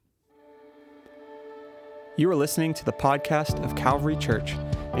You are listening to the podcast of Calvary Church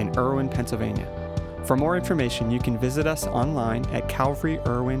in Irwin, Pennsylvania. For more information, you can visit us online at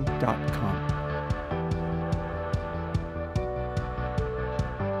calvaryirwin.com.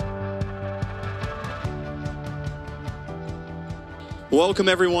 Welcome,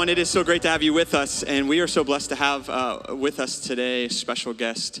 everyone. It is so great to have you with us, and we are so blessed to have with us today special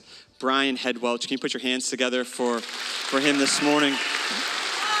guest Brian Welch. Can you put your hands together for him this morning?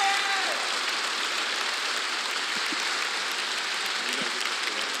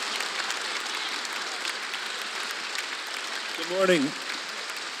 Good morning.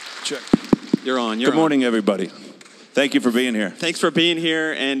 Check. You're on. Good morning, everybody. Thank you for being here. Thanks for being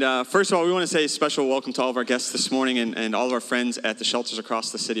here. And first of all, we want to say a special welcome to all of our guests this morning and all of our friends at the shelters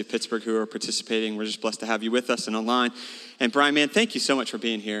across the city of Pittsburgh who are participating. We're just blessed to have you with us and online. And Brian, man, thank you so much for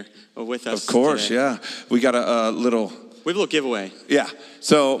being here with us. Of course, today. yeah. We got a little... We have a little giveaway. Yeah.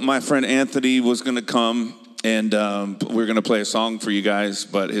 So my friend Anthony was going to come, and we were going to play a song for you guys,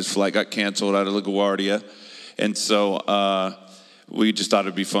 but his flight got canceled out of LaGuardia. And so we just thought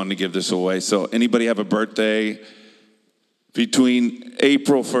it'd be fun to give this away. So anybody have a birthday between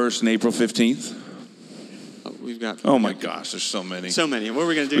April 1st and April 15th? We've got... Oh, my gosh, there's so many. So many. What are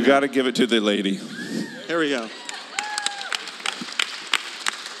we going to do We now? got to give it to the lady. Here we go.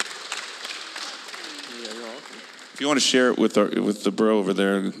 If you want to share it with the bro over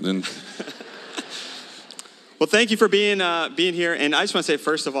there, then... Well, thank you for being here. And I just want to say,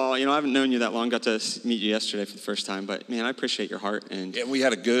 first of all, I haven't known you that long. Got to meet you yesterday for the first time. But, man, I appreciate your heart. And Yeah, we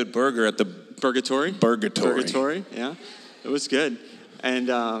had a good burger at the... Purgatory? Purgatory, yeah. It was good.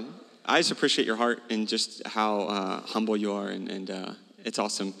 And I just appreciate your heart and just how humble you are. And it's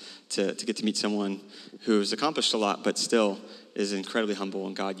awesome to get to meet someone who's accomplished a lot, but still is incredibly humble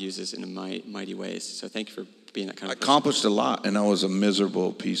and God uses in mighty ways. So thank you for being that kind of person. I accomplished a lot, and I was a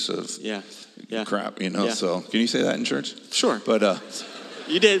miserable piece of crap, Yeah. So can you say that in church? Sure. But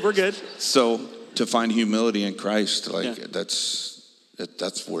you did. We're good. So to find humility in Christ, that's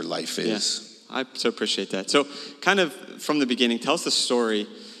where life is. Yeah. I so appreciate that. So kind of from the beginning, tell us the story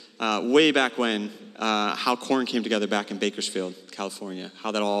way back when, how Korn came together back in Bakersfield, California,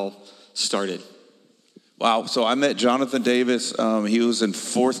 how that all started. Wow. So I met Jonathan Davis. He was in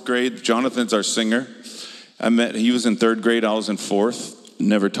fourth grade. Jonathan's our singer. He was in third grade. I was in fourth.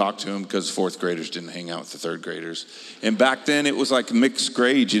 Never talked to him because fourth graders didn't hang out with the third graders. And back then it was like mixed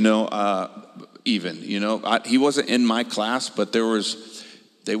grades, He wasn't in my class, but they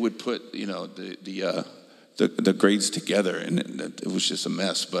would put, the grades together, and it was just a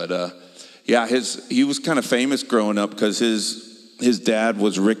mess. But he was kind of famous growing up because his dad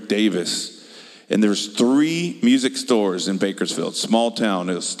was Rick Davis. And there's 3 music stores in Bakersfield, small town.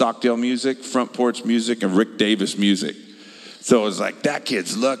 It was Stockdale Music, Front Porch Music, and Rick Davis Music. So it was like, that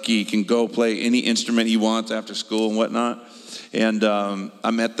kid's lucky. He can go play any instrument he wants after school and whatnot. And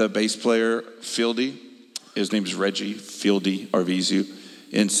I met the bass player, Fieldy. His name is Reggie Fieldy Arvizu.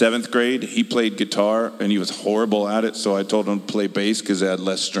 In 7th grade, he played guitar, and he was horrible at it. So I told him to play bass because it had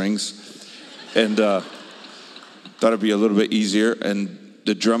less strings. And thought it'd be a little bit easier. And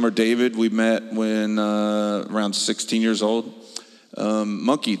the drummer, David, we met when around 16 years old.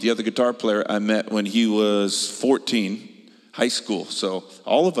 Monkey, the other guitar player, I met when he was 14, high school. So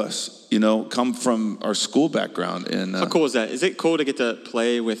all of us, come from our school background. And how cool is that? Is it cool to get to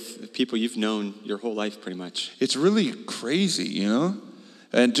play with people you've known your whole life pretty much? It's really crazy,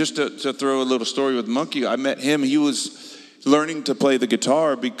 And just to throw a little story with Monkey, I met him. He was learning to play the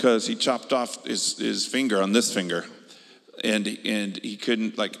guitar because he chopped off his finger on this finger. And he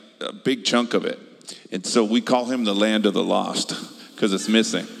couldn't, like, a big chunk of it. And so we call him the land of the lost because it's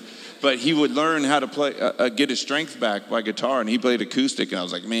missing. But he would learn how to play, get his strength back by guitar, and he played acoustic. And I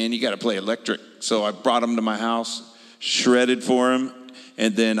was like, man, you got to play electric. So I brought him to my house, shredded for him,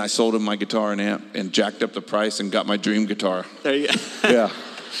 and then I sold him my guitar and amp and jacked up the price and got my dream guitar. There you go. Yeah.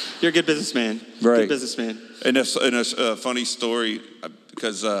 You're a good businessman. Right. Good businessman. And a funny story,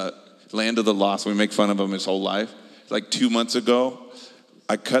 because Land of the Lost, we make fun of him his whole life. Like 2 months ago,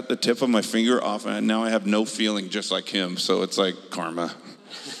 I cut the tip of my finger off, and now I have no feeling just like him. So it's like karma,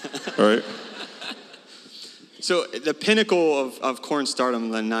 right? So the pinnacle of Korn stardom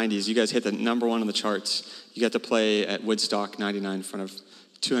in the 90s, you guys hit the number 1 on the charts. You got to play at Woodstock 99 in front of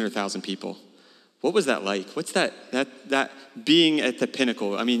 200,000 people. What was that like? What's that being at the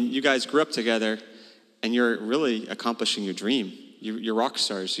pinnacle? I mean, you guys grew up together, and you're really accomplishing your dream. You're rock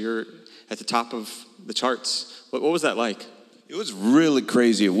stars. You're at the top of the charts. What was that like? It was really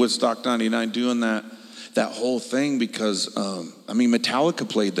crazy at Woodstock 99 doing that whole thing because, Metallica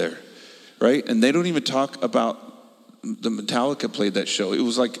played there, right? And they don't even talk about the Metallica played that show. It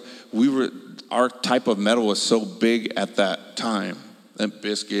was like our type of metal was so big at that time, and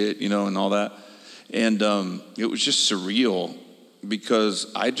Biscuit, and all that. And it was just surreal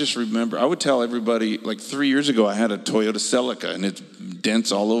because I just remember, I would tell everybody, like 3 years ago, I had a Toyota Celica and it's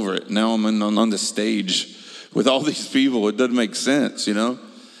dents all over it. Now I'm on the stage with all these people. It doesn't make sense,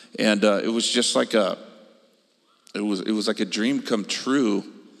 And it was just like it was like a dream come true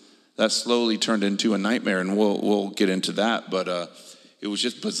that slowly turned into a nightmare, and we'll get into that. But it was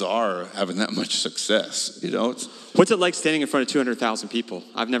just bizarre having that much success, What's it like standing in front of 200,000 people?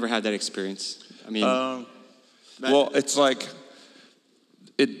 I've never had that experience. I mean, well, it's like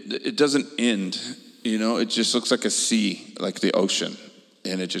it doesn't end. It just looks like a sea, like the ocean,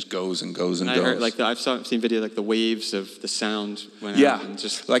 and it just goes and goes and goes. I heard, I've seen video like the waves of the sound went out. And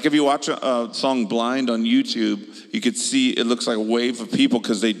just like if you watch a song "Blind" on YouTube, you could see it looks like a wave of people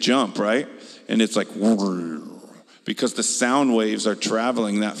because they jump, right? And it's like because the sound waves are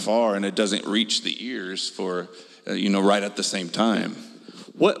traveling that far, and it doesn't reach the ears for right at the same time.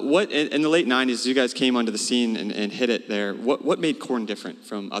 What in the late 90s, you guys came onto the scene and hit it there. What made Korn different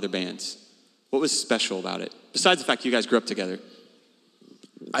from other bands? What was special about it? Besides the fact you guys grew up together.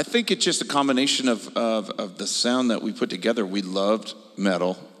 I think it's just a combination of the sound that we put together. We loved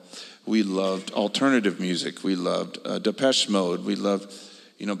metal. We loved alternative music. We loved Depeche Mode. We loved,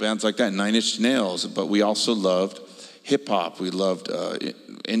 bands like that, Nine Inch Nails. But we also loved hip hop. We loved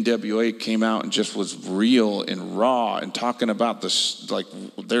NWA came out and just was real and raw and talking about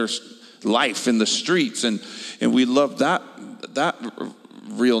their life in the streets, and we loved that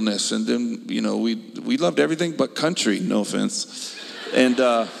realness. And then we loved everything but country. No offense, and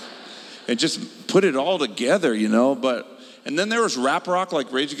just put it all together, But and then there was rap rock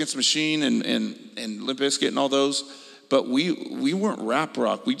like Rage Against the Machine and Limp Bizkit and all those. But we weren't rap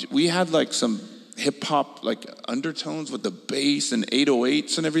rock. We had like some hip hop like undertones with the bass and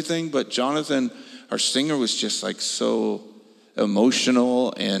 808s and everything, but Jonathan, our singer, was just like so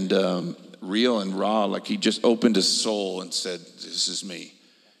emotional and real and raw. Like he just opened his soul and said, "This is me,"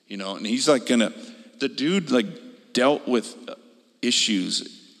 And he's like the dude like dealt with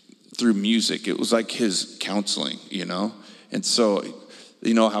issues through music. It was like his counseling, And so,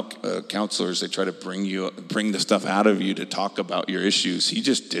 how counselors, they try to bring the stuff out of you to talk about your issues. He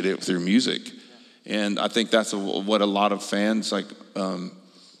just did it through music. And I think that's what a lot of fans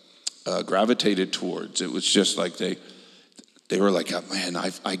gravitated towards. It was just like they were like, oh, man,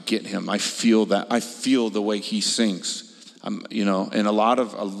 I get him. I feel that. I feel the way he sings. And a lot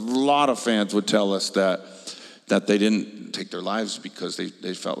of fans would tell us that they didn't take their lives because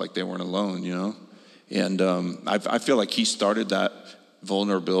they felt like they weren't alone. And I feel like he started that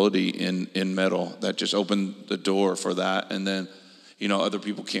vulnerability in metal that just opened the door for that. And then other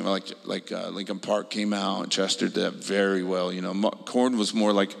people came out, like Linkin Park came out, and Chester did that very well. Korn was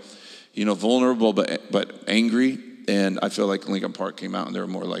more like, vulnerable but angry, and I feel like Linkin Park came out and they were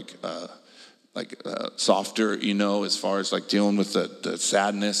more like softer, as far as like dealing with the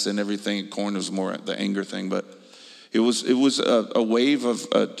sadness and everything. Korn was more the anger thing, but it was a wave of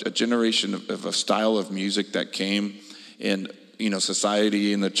a generation of a style of music that came, and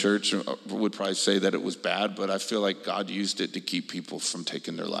society and the church would probably say that it was bad, but I feel like God used it to keep people from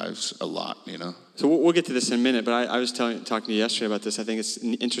taking their lives a lot, So we'll get to this in a minute, but I was talking to you yesterday about this. I think it's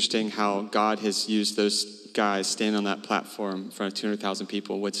interesting how God has used those guys standing on that platform in front of 200,000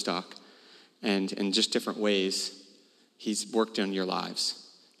 people, Woodstock, and in just different ways, he's worked on your lives.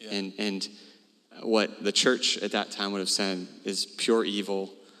 Yeah. And what the church at that time would have said is pure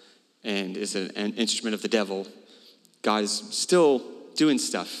evil and is an instrument of the devil. God is still doing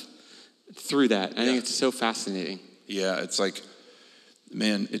stuff through that. I think it's so fascinating. Yeah, it's like,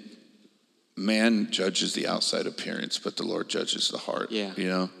 man judges the outside appearance, but the Lord judges the heart. Yeah.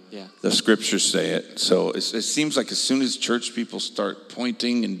 Yeah. The scriptures say it. So it seems like as soon as church people start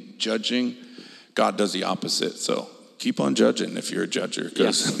pointing and judging, God does the opposite. So keep on judging if you're a judger,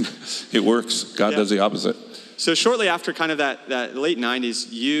 because it works. God does the opposite. So shortly after kind of that late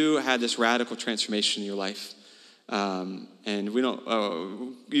 90s, you had this radical transformation in your life. And we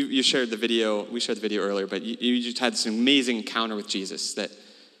don't. You shared the video. We shared the video earlier, but you just had this amazing encounter with Jesus that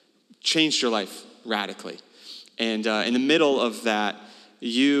changed your life radically. And in the middle of that,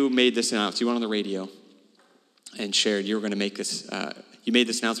 you made this announcement. You went on the radio and shared you were going to make this. You made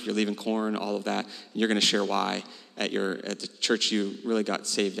this announcement. You're leaving Korn, all of that, and you're going to share why at the church you really got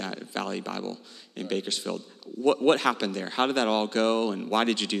saved at Valley Bible in Bakersfield. What happened there? How did that all go, and why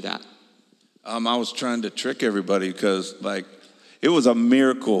did you do that? I was trying to trick everybody because, It was a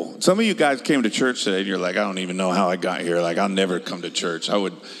miracle. Some of you guys came to church today and you're like, I don't even know how I got here. Like, I'll never come to church.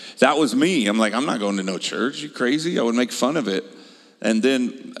 That was me. I'm like, I'm not going to no church. You crazy? I would make fun of it. And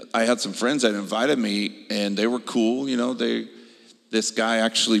then I had some friends that invited me, and they were cool. You know, this guy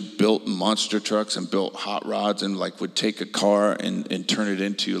actually built monster trucks and built hot rods, and like would take a car and turn it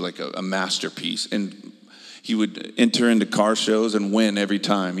into like a masterpiece. And he would enter into car shows and win every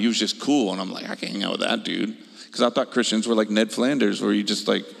time. He was just cool. And I'm like, I can't hang out with that dude. Because I thought Christians were like Ned Flanders, where you just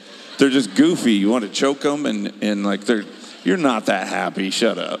like, they're just goofy. You want to choke them and like you're not that happy.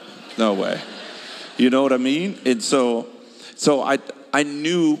 Shut up. No way. You know what I mean? And so I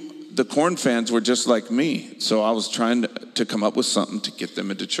knew the Korn fans were just like me. So I was trying to come up with something to get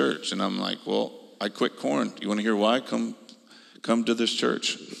them into church. And I'm like, well, I quit Korn. You want to hear why? Come to this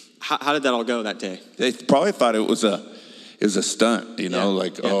church. How did that all go that day? They probably thought it was a stunt, you know,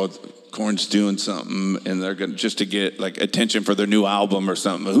 oh, Korn's doing something and they're going just to get like attention for their new album or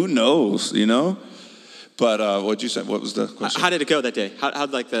something. Who knows, you know? But what'd you say? What was the question? How did it go that day?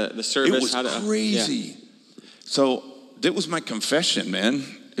 How'd like the service? It was crazy. So that was my confession, man.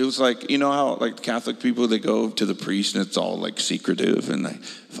 It was like, you know how like Catholic people, they go to the priest and it's all like secretive and like,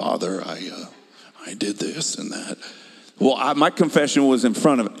 Father, I did this and that. Well, my confession was in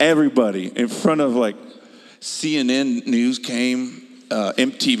front of everybody, in front of like CNN News came,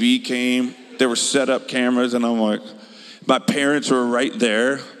 MTV came. There were set up cameras and I'm like, my parents were right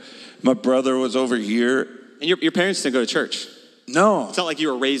there. My brother was over here. And your parents didn't go to church? No. It's not like you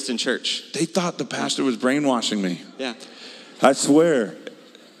were raised in church. They thought the pastor was brainwashing me. Yeah. I swear.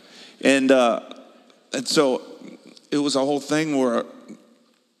 And so it was a whole thing where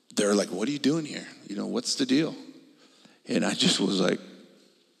they're like, what are you doing here? You know, what's the deal? And I just was like,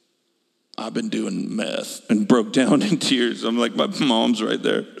 I've been doing meth, and broke down in tears. I'm like, my mom's right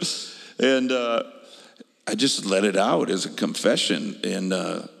there. And I just let it out as a confession. And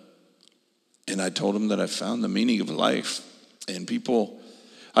I told him that I found the meaning of life. And people,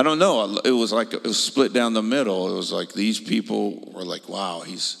 I don't know, it was like, it was split down the middle. It was like these people were like, wow,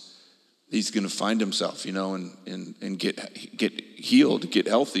 he's going to find himself, you know, and get healed, get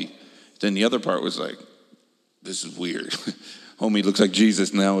healthy. Then the other part was like, this is weird. Homie looks like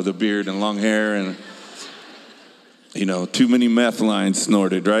Jesus now with a beard and long hair and, you know, too many meth lines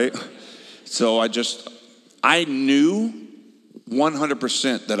snorted, right? So I knew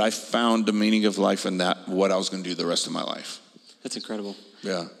 100% that I found the meaning of life and that what I was going to do the rest of my life. That's incredible.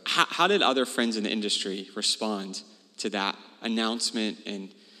 Yeah. How did other friends in the industry respond to that announcement and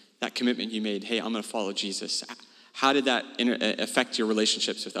that commitment you made? Hey, I'm going to follow Jesus. How did that affect your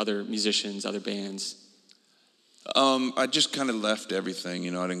relationships with other musicians, other bands? I just kind of left everything,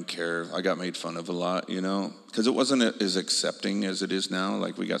 you know, I didn't care. I got made fun of a lot, you know, because it wasn't as accepting as it is now.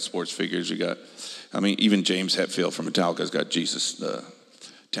 Like we got sports figures, even James Hetfield from Metallica's got Jesus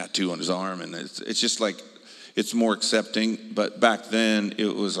tattoo on his arm, and it's just like, it's more accepting. But back then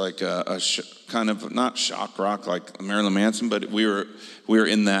it was like kind of not shock rock like Marilyn Manson, but we were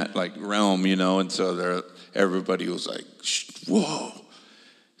in that like realm, you know, and so everybody was like, whoa.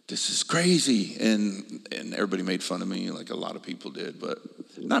 This is crazy, and everybody made fun of me, like a lot of people did, but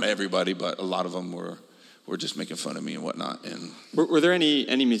not everybody, but a lot of them were just making fun of me and whatnot. And were there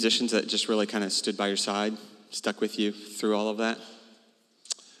any musicians that just really kind of stood by your side, stuck with you through all of that?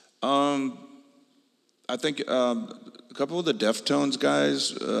 I think a couple of the Deftones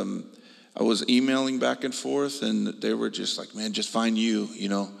guys, I was emailing back and forth, and they were just like, man, just find you, you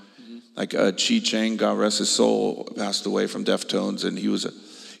know. Mm-hmm. Like Chi Chang, God rest his soul, passed away from Deftones, and he was a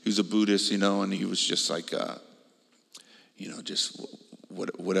Buddhist, you know, and he was just like, you know, just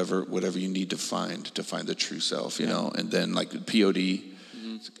whatever you need to find the true self, you know, and then like POD.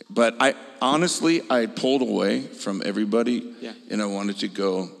 Mm-hmm. But I pulled away from everybody, and I wanted to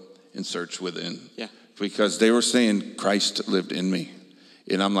go and search within, because they were saying Christ lived in me,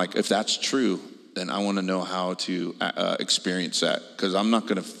 and I'm like, if that's true, then I want to know how to experience that, because I'm not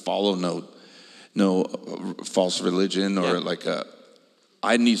going to follow no false religion or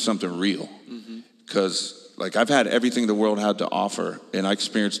I need something real, because like I've had everything the world had to offer, and I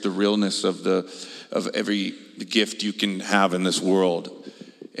experienced the realness of every gift you can have in this world,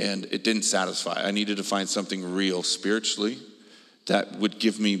 and it didn't satisfy. I needed to find something real spiritually that would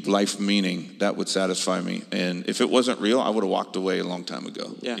give me life meaning, that would satisfy me. And if it wasn't real, I would have walked away a long time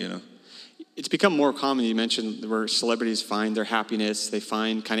ago. Yeah. You know, it's become more common. You mentioned where celebrities find their happiness, they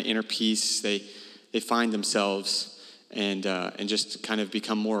find kind of inner peace, they find themselves. And just kind of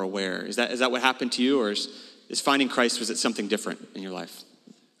become more aware. Is that what happened to you, or is finding Christ, was it something different in your life?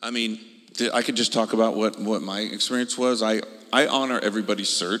 I mean, I could just talk about what my experience was. I honor everybody's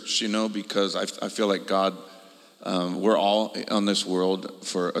search, you know, because I feel like God We're all on this world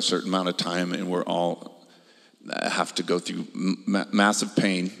for a certain amount of time, and we're all have to go through massive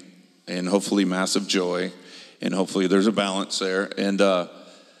pain and hopefully massive joy, and hopefully there's a balance there. And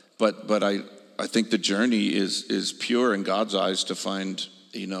but I think the journey is pure in God's eyes to find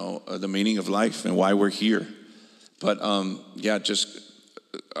the meaning of life and why we're here. But I'm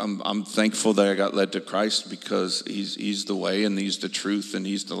thankful that I got led to Christ, because he's the way and he's the truth and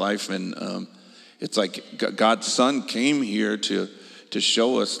he's the life. And it's like God's Son came here to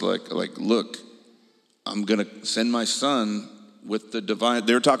show us like look, I'm gonna send my Son with the divine.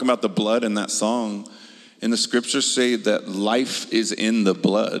 They were talking about the blood in that song, and the scriptures say that life is in the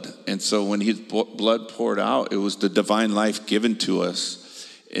blood. And so when his blood poured out, it was the divine life given to us.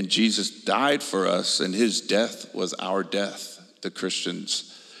 And Jesus died for us, and his death was our death. The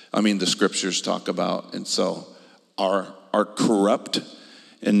scriptures talk about. And so our corrupt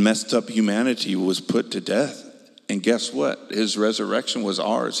and messed up humanity was put to death. And guess what? His resurrection was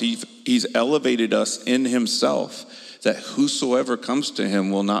ours. He's elevated us in himself, that whosoever comes to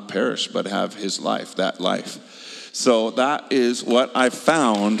him will not perish, but have his life, that life. So that is what I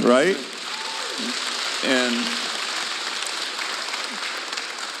found, right?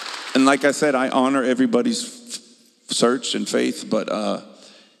 And like I said, I honor everybody's search and faith, but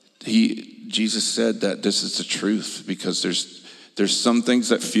Jesus said that this is the truth, because there's some things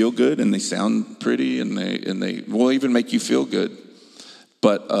that feel good and they sound pretty and they will even make you feel good,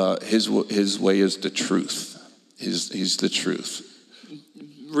 but his way is the truth. He's the truth.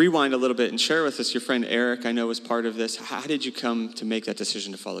 Rewind a little bit and share with us, your friend Eric, I know, was part of this. How did you come to make that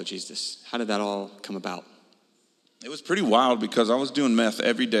decision to follow Jesus? How did that all come about? It was pretty wild, because I was doing meth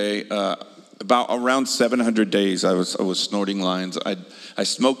every day. About around 700 days, I was snorting lines. I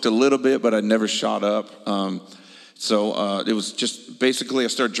smoked a little bit, but I never shot up. So it was just basically I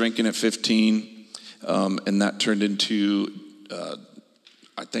started drinking at 15, and that turned into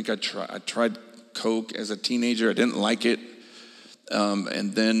I think I tried Coke as a teenager. I didn't like it,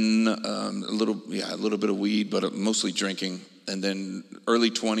 and then a little bit of weed, but mostly drinking. And then early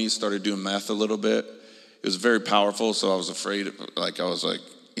 20s, started doing meth a little bit. It was very powerful, so I was afraid.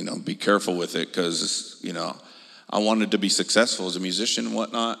 Be careful with it, because I wanted to be successful as a musician and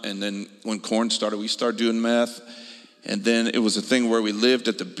whatnot. And then when Korn started, we started doing meth. And then it was a thing where we lived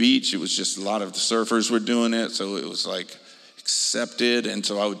at the beach. It was just a lot of the surfers were doing it, so it was like accepted. And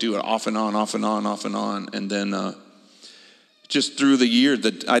so I would do it off and on, off and on, off and on. And then just through the year,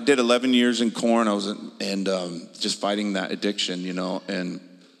 I did 11 years in Korn. I was just fighting that addiction, And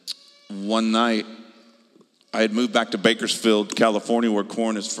one night, I had moved back to Bakersfield, California, where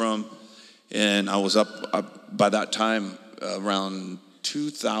Korn is from. And I was up by that time around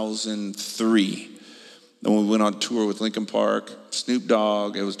 2003. Then we went on tour with Linkin Park, Snoop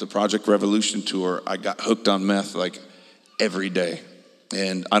Dogg. It was the Project Revolution tour. I got hooked on meth like every day.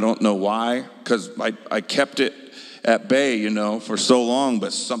 And I don't know why, because I kept it at bay, for so long,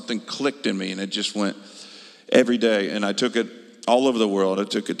 but something clicked in me, and it just went every day. And I took it all over the world. I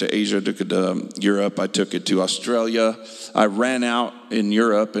took it to Asia, I took it to Europe, I took it to Australia. I ran out in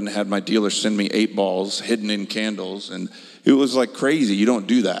Europe and had my dealer send me 8 balls hidden in candles, and it was like crazy. You don't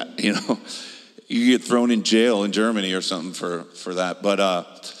do that, You get thrown in jail in Germany or something for that.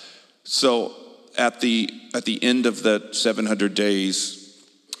 But so at the end of that 700 days,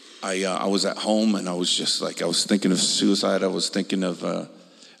 I was at home, and I was just like, I was thinking of suicide. I was thinking of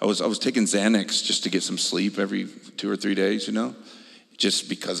I was taking Xanax just to get some sleep every 2 or 3 days, just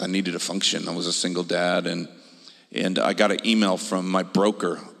because I needed to function. I was a single dad, and I got an email from my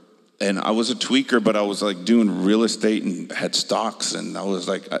broker, and I was a tweaker, but I was like doing real estate and had stocks, and I was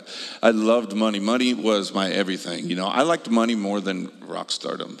like, I loved money. Money was my everything, I liked money more than rock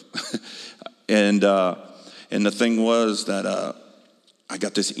stardom. And the thing was that I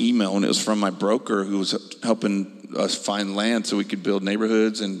got this email, and it was from my broker who was helping us find land so we could build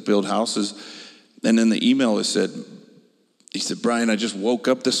neighborhoods and build houses. And in the email he said, Brian, I just woke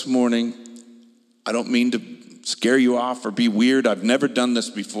up this morning. I don't mean to scare you off or be weird. I've never done this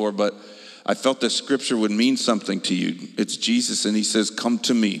before, but I felt this scripture would mean something to you. It's Jesus, and he says, come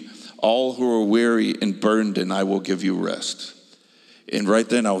to me, all who are weary and burdened, and I will give you rest. And right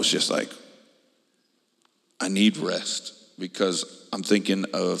then I was just like, I need rest, because I'm thinking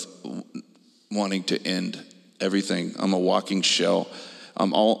of wanting to end everything. I'm a walking shell.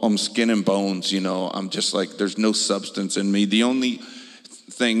 I'm skin and bones, I'm just like, there's no substance in me. The only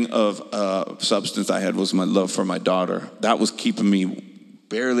thing of substance I had was my love for my daughter. That was keeping me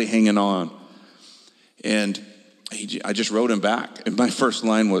barely hanging on. And I just wrote him back. And my first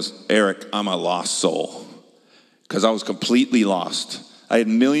line was, Eric, I'm a lost soul. Because I was completely lost. I had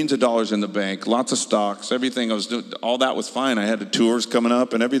millions of dollars in the bank, lots of stocks, everything I was doing, all that was fine. I had the tours coming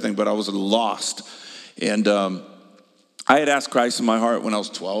up and everything, but I was lost. And I had asked Christ in my heart when I was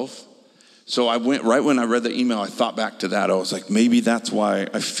 12. So I went, right when I read the email, I thought back to that. I was like, maybe that's why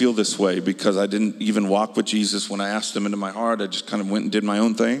I feel this way, because I didn't even walk with Jesus when I asked him into my heart. I just kind of went and did my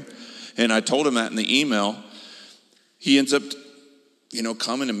own thing. And I told him that in the email. He ends up,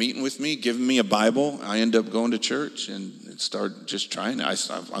 coming and meeting with me, giving me a Bible. I end up going to church and start just trying it.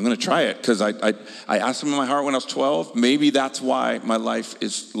 I'm going to try it, because I asked him in my heart when I was 12. Maybe that's why my life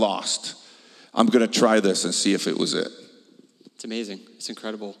is lost. I'm going to try this and see if it was it. It's amazing. It's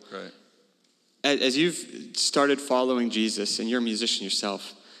incredible. Right. As you've started following Jesus, and you're a musician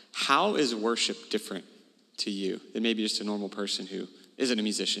yourself, how is worship different to you than maybe just a normal person who isn't a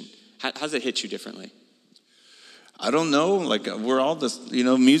musician? How does it hit you differently? I don't know. Like, we're all this,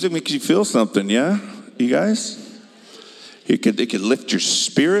 music makes you feel something, yeah? You guys? It could lift your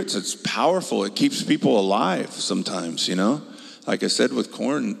spirits. It's powerful. It keeps people alive sometimes, Like I said with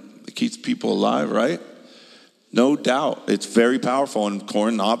Korn, it keeps people alive, right? No doubt. It's very powerful. And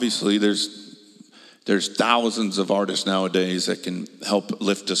Korn, obviously, there's thousands of artists nowadays that can help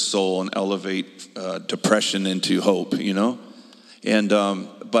lift a soul and elevate depression into hope, And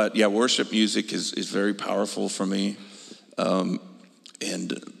but yeah, worship music is very powerful for me, and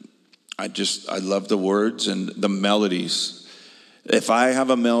I love the words and the melodies. If I have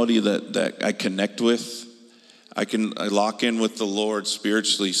a melody that I connect with, I lock in with the Lord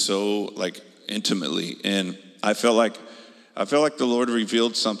spiritually so like intimately, and I felt like the Lord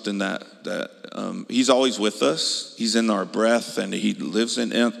revealed something that He's always with us. He's in our breath, and He lives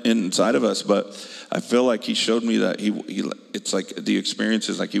inside of us. But I feel like He showed me that it's like the experience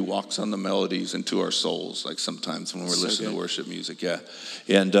is like He walks on the melodies into our souls. Like sometimes when we're listening to worship music, yeah.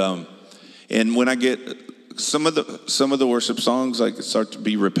 And when I get some of the worship songs, like start to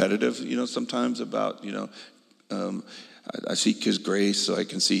be repetitive, sometimes about I seek His grace so I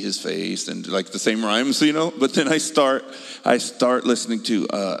can see His face, and like the same rhymes, But then I start listening to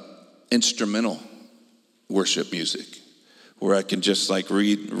instrumental worship music, where I can just like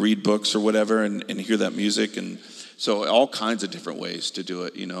read books or whatever and hear that music. And so all kinds of different ways to do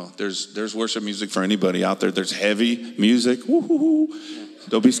it. There's worship music for anybody out there. There's heavy music. Woo-hoo-hoo.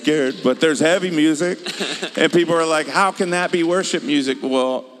 Don't be scared, but there's heavy music, and people are like, "How can that be worship music?"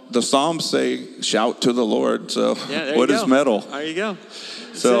 Well, the Psalms say, "Shout to the Lord." So what is metal? There you go.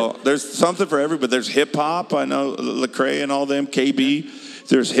 So there's something for everybody. There's hip hop. I know Lecrae and all them, KB.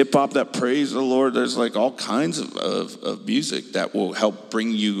 There's hip hop that praise the Lord. There's like all kinds of music that will help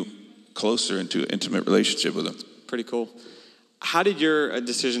bring you closer into an intimate relationship with Him. Pretty cool. How did your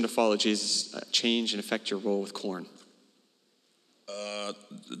decision to follow Jesus change and affect your role with Korn?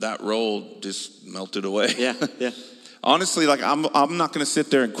 That role just melted away. Yeah. Honestly, like I'm not going to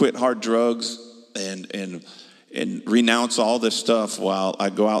sit there and quit hard drugs and renounce all this stuff while I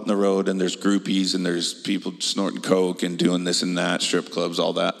go out on the road and there's groupies and there's people snorting coke and doing this and that, strip clubs,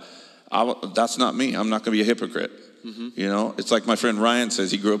 all that. That's not me. I'm not going to be a hypocrite. Mm-hmm. It's like my friend Ryan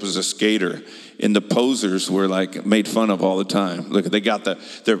says, he grew up as a skater, and the posers were like made fun of all the time. Look, they got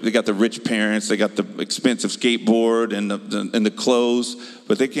the rich parents, they got the expensive skateboard and the clothes,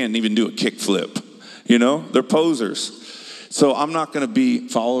 but they can't even do a kickflip. They're posers. So I'm not going to be a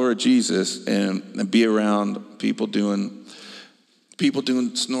follower of Jesus and be around people doing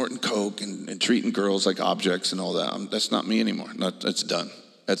snorting coke and treating girls like objects and all that. That's not me anymore. That's done.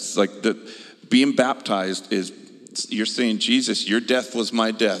 That's like being baptized is, you're saying, Jesus, your death was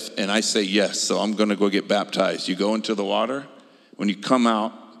my death, and I say yes, so I'm going to go get baptized. You go into the water. When you come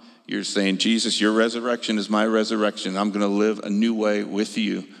out, you're saying, Jesus, your resurrection is my resurrection. I'm going to live a new way with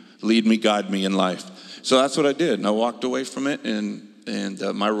you. Lead me, guide me in life. So that's what I did, and I walked away from it, and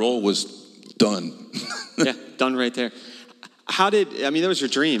my role was done. Yeah, done right there. That was your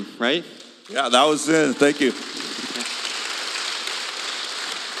dream, right? Yeah, that was it. Thank you.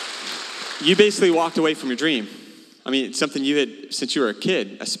 You basically walked away from your dream. It's something you had, since you were a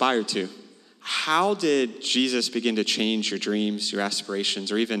kid, aspired to. How did Jesus begin to change your dreams, your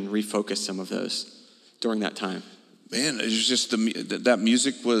aspirations, or even refocus some of those during that time? Man, it was just that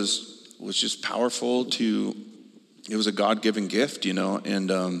music was just powerful. It was a God-given gift, and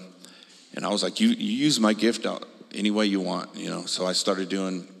I was like, you use my gift out any way you want, So I started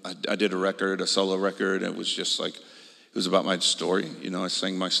I did a solo record. And it was just like, it was about my story, I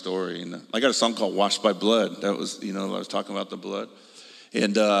sang my story, and I got a song called "Washed by Blood." That was, I was talking about the blood,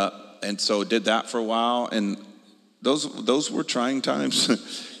 and so did that for a while, and those were trying times.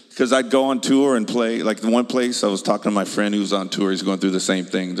 Because I'd go on tour and play, like the one place I was talking to my friend who was on tour, he's going through the same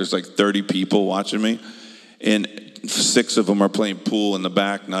thing. There's like 30 people watching me. and 6 of them are playing pool in the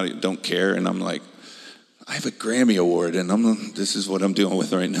back, don't care, and I'm like, I have a Grammy Award, and this is what I'm dealing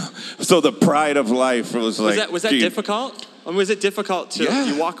with right now. So the pride of life was like... Was that difficult? I mean, was it difficult to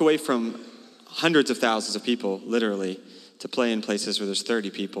you walk away from hundreds of thousands of people, literally, to play in places where there's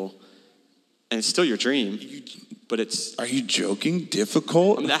 30 people, and it's still your dream, but it's... Are you joking?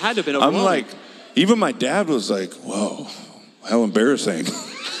 Difficult? I mean, that had to have been overwhelming. I'm like, even my dad was like, whoa, how embarrassing.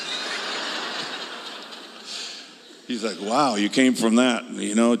 He's like, wow, you came from that.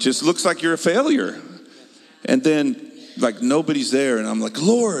 It just looks like you're a failure. And then, like, nobody's there. And I'm like,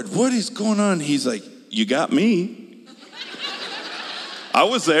 Lord, what is going on? He's like, you got me. I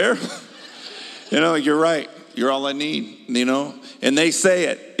was there. You're right. You're all I need, And they say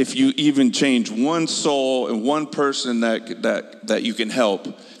it, if you even change one soul and one person that you can help,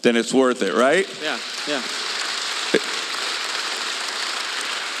 then it's worth it, right? Yeah.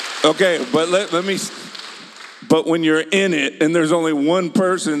 Okay, but when you're in it and there's only one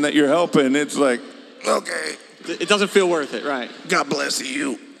person that you're helping, it's like, okay. It doesn't feel worth it, right? God bless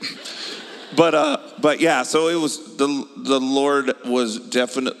you. But yeah, so it was, the Lord was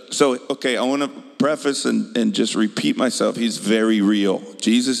definite. So, okay, I want to preface and just repeat myself. He's very real.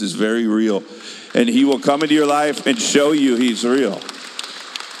 Jesus is very real. And he will come into your life and show you he's real.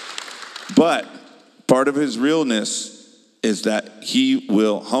 But part of his realness is that he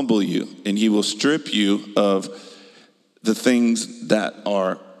will humble you and he will strip you of the things that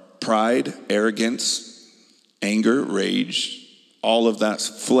are pride, arrogance, anger, rage. All of that's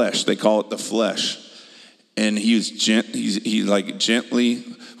flesh. They call it the flesh. And he's gently,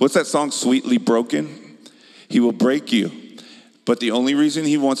 what's that song, Sweetly Broken? He will break you. But the only reason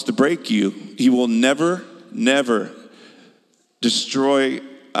he wants to break you, he will never destroy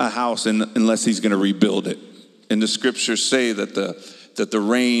a house unless he's going to rebuild it. And the scriptures say that the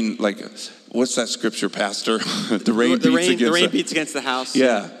rain, like, what's that scripture, Pastor? The rain beats against the house.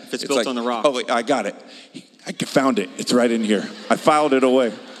 Yeah. If it's built on the rock. Oh, wait, I got it. I found it. It's right in here. I filed it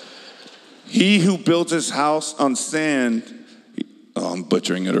away. He who builds his house on sand, I'm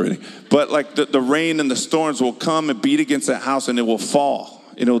butchering it already. But like the rain and the storms will come and beat against that house and it will fall.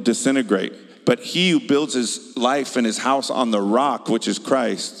 It will disintegrate. But he who builds his life and his house on the rock, which is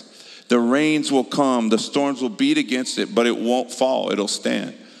Christ, the rains will come, the storms will beat against it, but it won't fall. It'll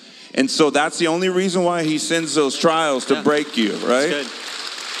stand. And so that's the only reason why he sends those trials to break you, right?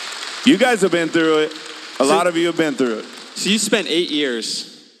 That's good. You guys have been through it. A lot of you have been through it. So you spent 8 years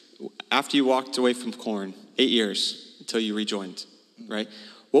after you walked away from Korn, 8 years until you rejoined, right?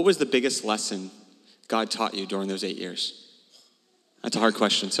 What was the biggest lesson God taught you during those 8 years? That's a hard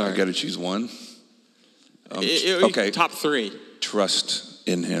question, sorry. I got to choose one. Okay. Top 3. Trust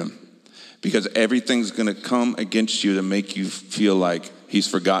in him. Because everything's going to come against you to make you feel like he's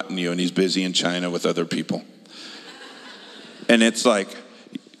forgotten you and he's busy in China with other people. And it's like,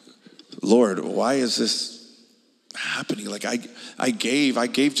 Lord, why is this happening? Like I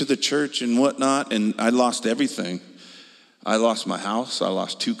gave to the church and whatnot, and I lost everything. I lost my house. I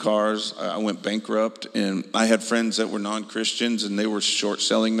lost 2 cars. I went bankrupt, and I had friends that were non-Christians, and they were short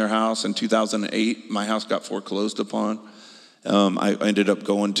selling their house. In 2008, my house got foreclosed upon. I ended up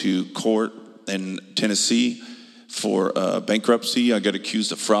going to court in Tennessee for bankruptcy. I got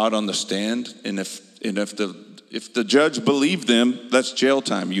accused of fraud on the stand, and if the judge believed them, that's jail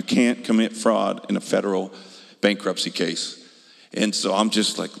time. You can't commit fraud in a federal bankruptcy case. And so I'm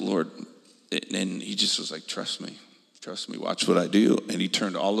just like, Lord, and he just was like, trust me, watch what I do. And he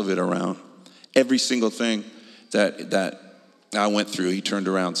turned all of it around. Every single thing that I went through, he turned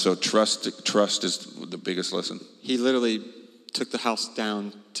around. So trust is the biggest lesson. He literally took the house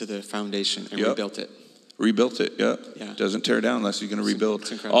down to the foundation and rebuilt it. Rebuilt it, yeah. Doesn't tear down unless you're going to rebuild.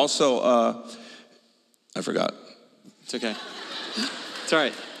 It's incredible. Also, I forgot. It's okay. It's all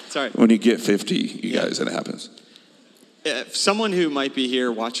right. It's all right. When you get 50, you guys, and it happens. If someone who might be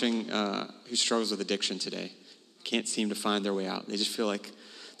here watching who struggles with addiction today can't seem to find their way out, they just feel like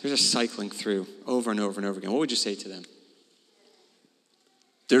they're just cycling through over and over and over again, what would you say to them?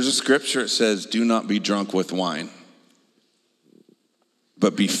 There's a scripture that says, do not be drunk with wine,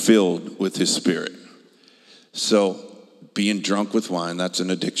 but be filled with his spirit. So being drunk with wine, that's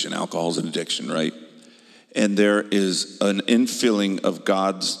an addiction. Alcohol is an addiction, right? And there is an infilling of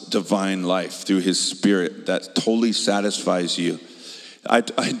God's divine life through his spirit that totally satisfies you. I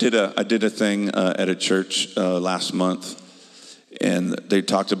did a thing at a church last month, and they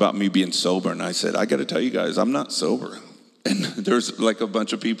talked about me being sober, and I said, I got to tell you guys, I'm not sober. And there's like a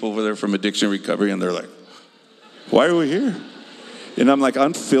bunch of people over there from addiction recovery, and they're like, why are we here? And I'm like,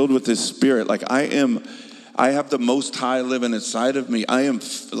 I'm filled with his spirit. Like I have the Most High living inside of me. I am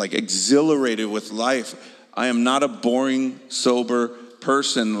like exhilarated with life. I am not a boring, sober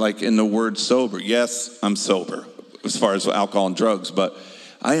person, like in the word sober. Yes, I'm sober as far as alcohol and drugs, but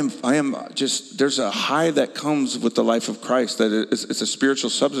I am just, there's a high that comes with the life of Christ, that it's a spiritual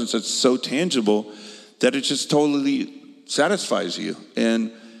substance that's so tangible that it just totally satisfies you.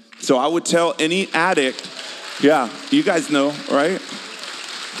 And so I would tell any addict, yeah, you guys know, right?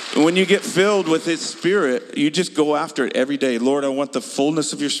 When you get filled with his spirit, you just go after it every day. Lord, I want the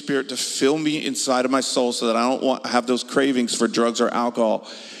fullness of your spirit to fill me inside of my soul so that I don't have those cravings for drugs or alcohol.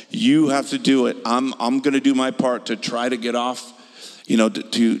 You have to do it. I'm going to do my part to try to get off,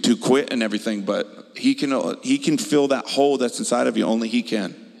 to quit and everything. But he can fill that hole that's inside of you. Only he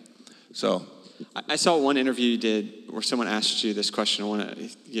can. So I saw one interview you did where someone asked you this question. I want to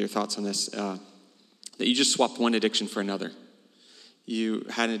get your thoughts on this. That you just swapped one addiction for another. You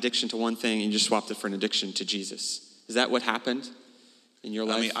had an addiction to one thing and you just swapped it for an addiction to Jesus. Is that what happened in your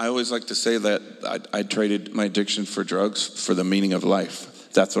life? I mean, I always like to say that I traded my addiction for drugs for the meaning of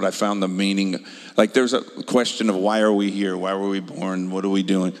life. That's what I found the meaning. Like there's a question of why are we here? Why were we born? What are we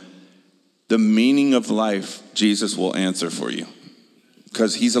doing? The meaning of life, Jesus will answer for you.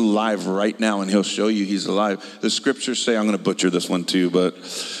 Because he's alive right now and he'll show you he's alive. The scriptures say, I'm going to butcher this one too, but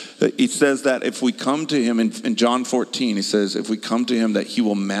he says that if we come to him, in John 14, he says, if we come to him, that he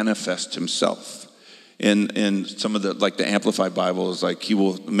will manifest himself. In some of the Amplified Bible is like, he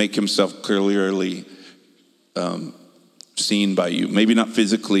will make himself clearly seen by you. Maybe not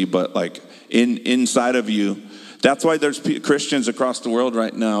physically, but like inside of you. That's why there's Christians across the world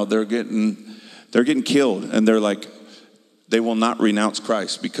right now. They're getting killed, and they're like, they will not renounce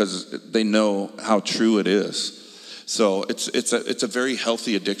Christ because they know how true it is. So it's a very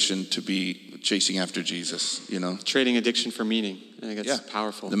healthy addiction to be chasing after Jesus, Trading addiction for meaning. I think that's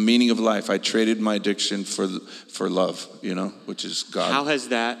powerful. The meaning of life. I traded my addiction for love, which is God.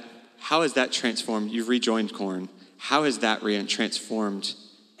 How has that transformed? You've rejoined Korn. How has that transformed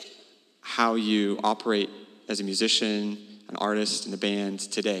how you operate as a musician, an artist, in a band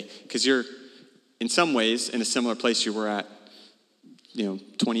today? Because you're, in some ways, in a similar place you were at,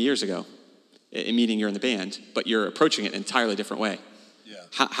 20 years ago. Meaning you're in the band, but you're approaching it an entirely different way. Yeah.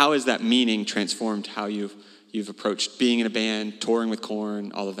 How has that meaning transformed how you've approached being in a band, touring with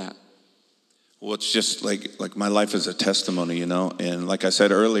Korn, all of that? Well, it's just like my life is a testimony, And like I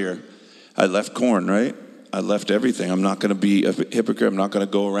said earlier, I left Korn, right? I left everything. I'm not going to be a hypocrite. I'm not going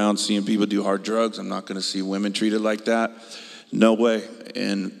to go around seeing people do hard drugs. I'm not going to see women treated like that. No way.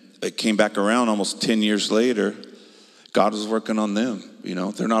 And it came back around almost 10 years later. God was working on them.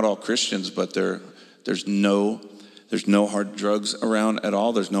 They're not all Christians, but there's no hard drugs around at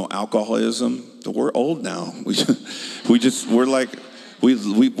all. There's no alcoholism. We're old now. We're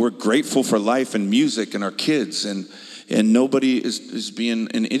grateful for life and music and our kids, and nobody is being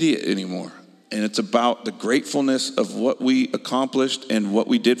an idiot anymore. And it's about the gratefulness of what we accomplished and what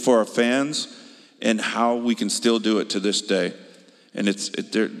we did for our fans, and how we can still do it to this day. And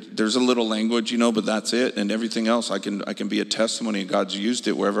there's a little language, but that's it. And everything else, I can be a testimony. God's used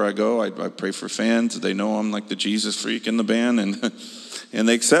it wherever I go. I pray for fans. They know I'm like the Jesus freak in the band, and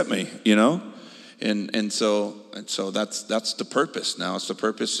they accept me, And so that's the purpose now. It's the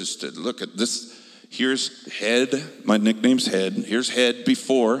purpose is to look at this. Here's Head. My nickname's Head. Here's Head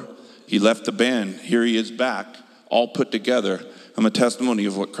before he left the band. Here he is back, all put together. I'm a testimony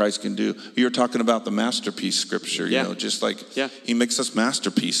of what Christ can do. You're talking about the masterpiece scripture, just like he makes us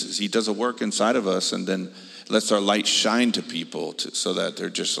masterpieces. He does a work inside of us and then lets our light shine to people so that they're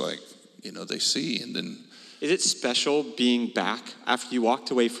just like, they see. And then, is it special being back after you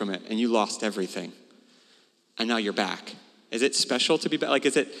walked away from it and you lost everything and now you're back? Is it special to be back? Like,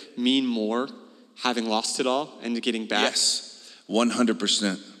 does it mean more having lost it all and getting back? Yes,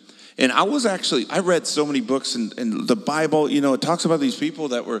 100%. And I read so many books in the Bible, it talks about these people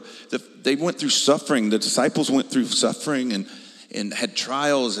they went through suffering. The disciples went through suffering and had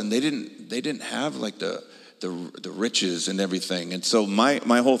trials, and they didn't have like the riches and everything. And so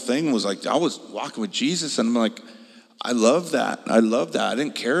my whole thing was like, I was walking with Jesus, and I'm like, I love that. I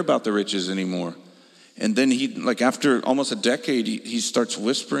didn't care about the riches anymore. And then he, like after almost a decade, he starts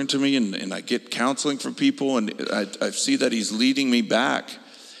whispering to me, and I get counseling from people, and I see that he's leading me back.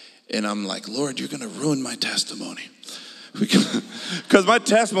 And I'm like, Lord, you're going to ruin my testimony. Because my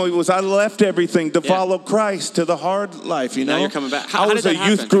testimony was I left everything to follow Christ to the hard life, Now you're coming back. I was a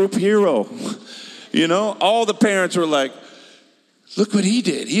youth group hero. All the parents were like, look what he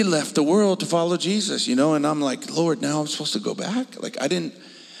did. He left the world to follow Jesus, And I'm like, Lord, now I'm supposed to go back? Like I didn't.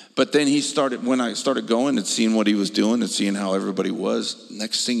 But then when I started going and seeing what he was doing and seeing how everybody was,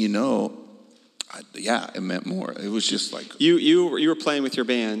 next thing you know, it meant more. It was just like you were playing with your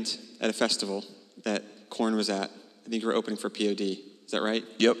band at a festival that Korn was at. I think you were opening for POD. Is that right?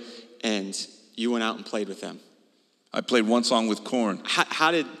 Yep. And you went out and played with them. I played one song with Korn.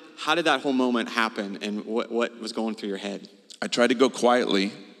 How did that whole moment happen, and what was going through your head? I tried to go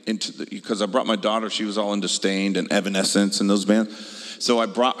quietly because I brought my daughter. She was all into Stained and Evanescence and those bands. So I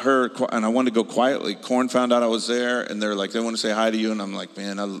brought her, and I wanted to go quietly. Korn found out I was there, and they're like, they want to say hi to you. And I'm like,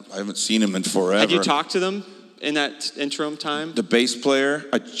 man, I haven't seen him in forever. Had you talked to them in that interim time? The bass player,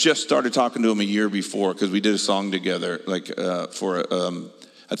 I just started talking to him a year before because we did a song together,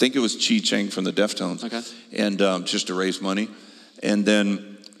 I think it was Chi Cheng from the Deftones. Okay. And just to raise money. And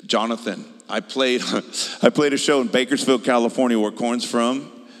then Jonathan, I played a show in Bakersfield, California, where Korn's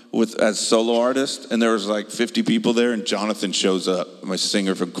from, as solo artist, and there was like 50 people there, and Jonathan shows up, my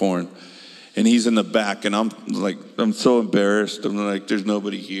singer from Korn, and he's in the back, and I'm so embarrassed. I'm like, there's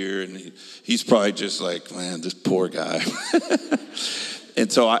nobody here, and he's probably just like, man, this poor guy. And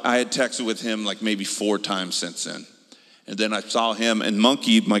so I had texted with him like maybe 4 times since then, and then I saw him and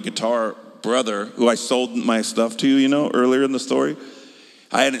Monkey, my guitar brother, who I sold my stuff to, earlier in the story.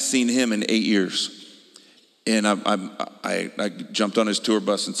 I hadn't seen him in 8 years. And I jumped on his tour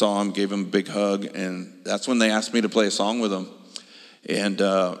bus and saw him, gave him a big hug, and that's when they asked me to play a song with him. And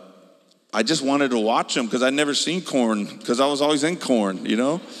I just wanted to watch him because I'd never seen Korn because I was always in Korn,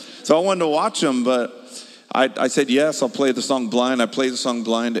 So I wanted to watch him, but I said, yes, I'll play the song Blind. I played the song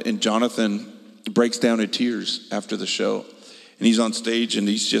Blind, and Jonathan breaks down in tears after the show. And he's on stage, and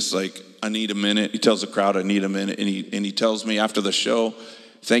he's just like, I need a minute. He tells the crowd, I need a minute. And he tells me after the show,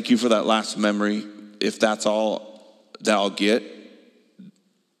 thank you for that last memory. If that's all that I'll get,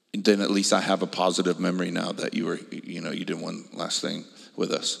 then at least I have a positive memory now that you did one last thing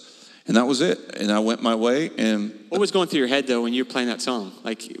with us. And that was it. And I went my way. And what was going through your head though when you were playing that song?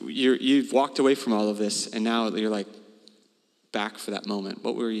 Like you've walked away from all of this, and now you're like back for that moment.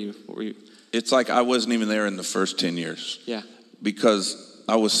 What were you? It's like I wasn't even there in the first 10 years. Yeah. Because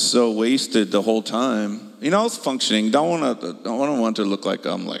I was so wasted the whole time. I was functioning. Don't want to look like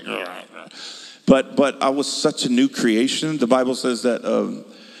I'm like. But I was such a new creation. The Bible says that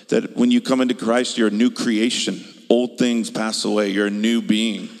when you come into Christ, you're a new creation. Old things pass away. You're a new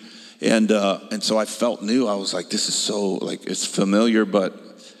being. And so I felt new. I was like, this is so, like, it's familiar, but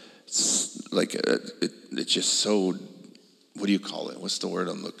it's like, it's just so, what do you call it? What's the word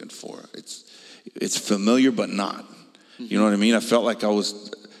I'm looking for? It's familiar, but not. You know what I mean? I felt like I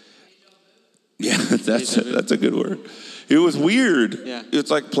was, yeah, that's a good word. It was weird. Yeah. It's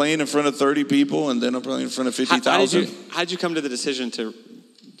like playing in front of 30 people, and then I'm playing in front of 50,000. How did you come to the decision to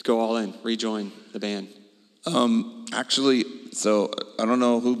go all in, rejoin the band? Actually, so I don't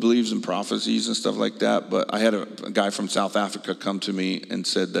know who believes in prophecies and stuff like that, but I had a guy from South Africa come to me and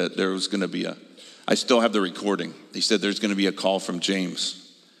said that there was going to be I still have the recording. He said there's going to be a call from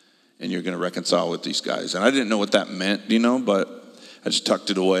James, and you're going to reconcile with these guys. And I didn't know what that meant, but I just tucked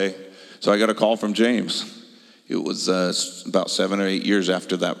it away. So I got a call from James. It was about 7 or 8 years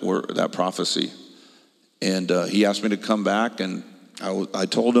after that prophecy. And he asked me to come back, and I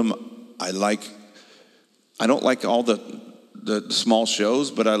told him I don't like all the small shows,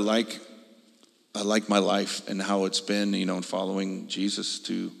 but I like my life and how it's been, in following Jesus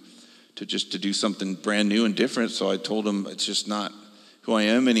to do something brand new and different. So I told him it's just not who I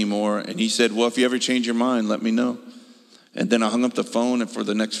am anymore. And he said, well, if you ever change your mind, let me know. And then I hung up the phone, and for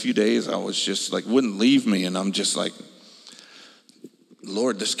the next few days, I was just like, wouldn't leave me. And I'm just like,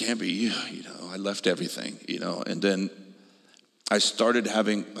 Lord, this can't be you. I left everything, And then I stayed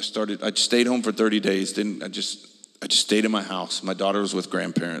home for 30 days. Then I just stayed in my house. My daughter was with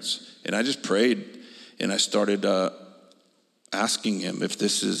grandparents. And I just prayed. And I started asking him if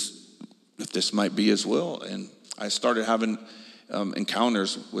this might be his will. And I started having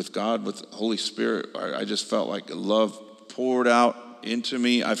encounters with God, with the Holy Spirit. I just felt like love poured out into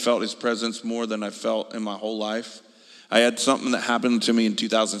me. I felt his presence more than I felt in my whole life. I had something that happened to me in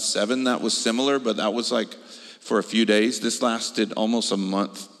 2007 that was similar, but that was like for a few days. This lasted almost a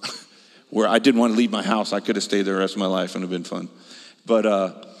month where I didn't want to leave my house. I could have stayed there the rest of my life and it would have been fun. But,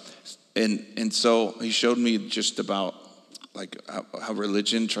 and so he showed me just about like how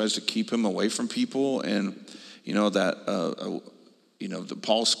religion tries to keep him away from people. And, the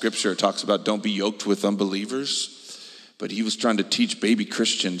Paul's scripture talks about don't be yoked with unbelievers. But he was trying to teach baby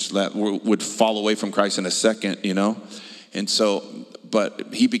Christians that would fall away from Christ in a second, And so,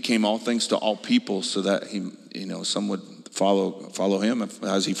 but he became all things to all people so that he, some would follow him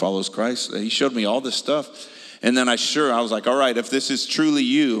as he follows Christ. He showed me all this stuff. And then I was like, all right, if this is truly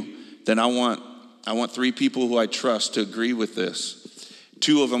you, then I want 3 people who I trust to agree with this.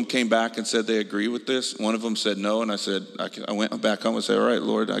 2 of them came back and said they agree with this. 1 of them said no, and I said, I went back home and said, all right,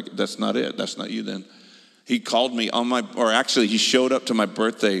 Lord, that's not it. That's not you then. he called me on he showed up to my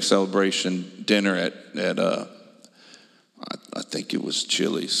birthday celebration dinner at I think it was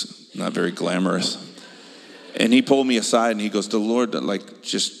Chili's, not very glamorous. And he pulled me aside and he goes, the Lord,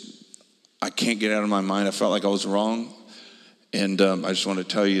 I can't get out of my mind. I felt like I was wrong. And I just want to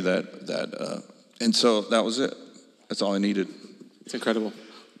tell you that and so that was it. That's all I needed. It's incredible.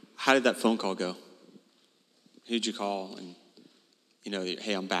 How did that phone call go? Who'd you call? And,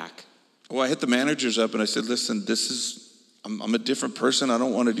 hey, I'm back. Well, I hit the managers up and I said, listen, I'm a different person. I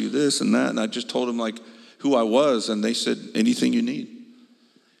don't want to do this and that. And I just told them who I was. And they said, anything you need.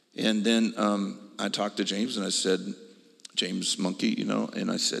 And then I talked to James and I said, James Monkey,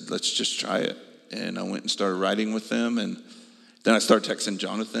 and I said, let's just try it. And I went and started writing with them. And then I started texting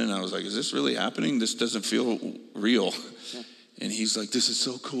Jonathan. And I was like, is this really happening? This doesn't feel real. Yeah. And he's like, this is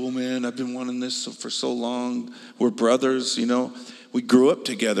so cool, man. I've been wanting this for so long. We're brothers, We grew up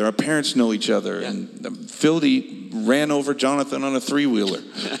together. Our parents know each other. Yeah. And Phildy ran over Jonathan on a 3-wheeler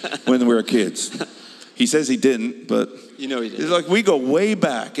when we were kids. He says he didn't, but he did. It's like we go way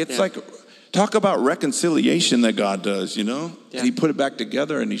back. It's like, talk about reconciliation that God does, Yeah. And he put it back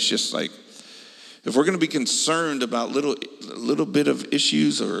together, and he's just like, if we're going to be concerned about little bit of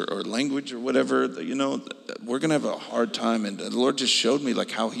issues or language or whatever, we're going to have a hard time. And the Lord just showed me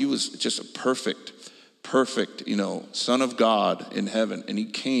how he was just a perfect, Son of God in heaven. And he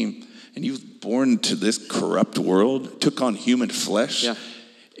came and he was born to this corrupt world, took on human flesh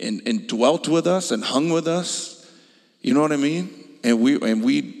and dwelt with us and hung with us. You know what I mean? And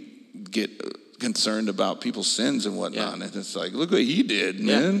we get concerned about people's sins and whatnot. And it's like, look what he did,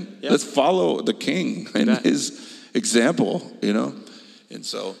 man. Yeah. Let's follow the king and his example, And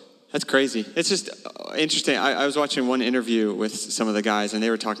so that's crazy. It's just interesting. I was watching one interview with some of the guys, and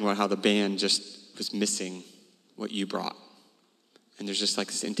they were talking about how the band just was missing what you brought. And there's just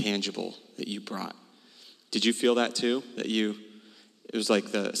this intangible that you brought. Did you feel that too? It was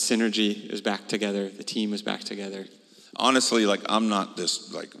like the synergy was back together. The team was back together. Honestly, I'm not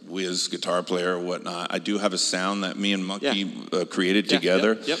this whiz guitar player or whatnot. I do have a sound that me and Monkey created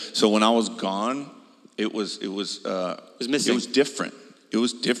together. Yep. So when I was gone, it was missing. It was different. It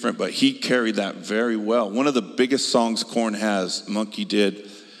was different, but he carried that very well. One of the biggest songs Korn has, Monkey did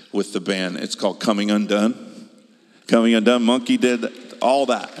with the band. It's called Coming Undone. Coming Undone. Monkey did all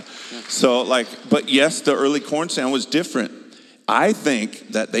that. Yeah. So but yes, the early Korn sound was different. I think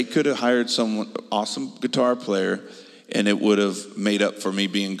that they could have hired someone, awesome guitar player, and it would have made up for me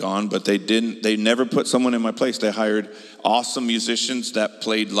being gone, but they didn't. They never put someone in my place. They hired awesome musicians that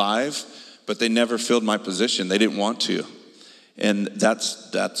played live, but they never filled my position. They didn't want to. And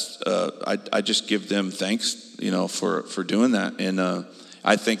I just give them thanks, for doing that. And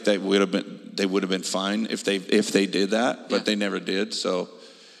I think they would have been fine if they did that, but they never did. So,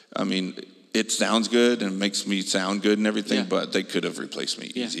 I mean, it sounds good and makes me sound good and everything, but they could have replaced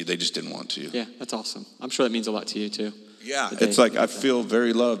me easy. They just didn't want to. Yeah, that's awesome. I'm sure that means a lot to you too. Yeah, it's I feel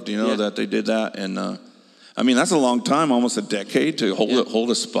very loved, that they did that. And I mean, that's a long time, almost a decade to hold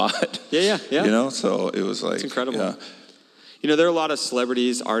a spot. Yeah. So it was it's incredible. Yeah. There are a lot of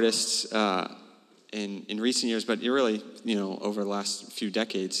celebrities, artists in recent years, but really, over the last few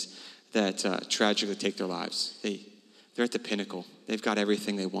decades that tragically take their lives. They're at the pinnacle. They've got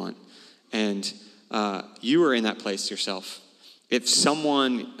everything they want. And you are in that place yourself. If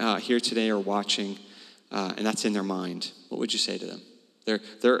someone here today are watching and that's in their mind, what would you say to them? They're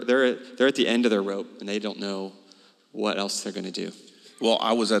at the end of their rope and they don't know what else they're going to do. Well,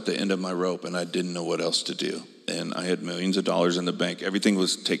 I was at the end of my rope and I didn't know what else to do. And I had millions of dollars in the bank. Everything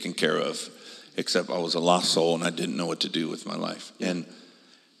was taken care of, except I was a lost soul and I didn't know what to do with my life. Yeah. And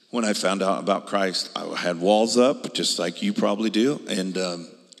when I found out about Christ, I had walls up, just like you probably do. And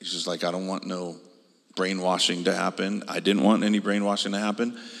it's just I don't want no brainwashing to happen. I didn't want any brainwashing to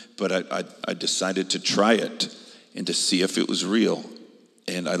happen, but I decided to try it and to see if it was real.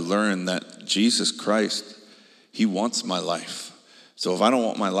 And I learned that Jesus Christ, he wants my life. So if I don't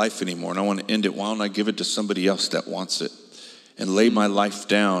want my life anymore and I want to end it, why don't I give it to somebody else that wants it and lay my life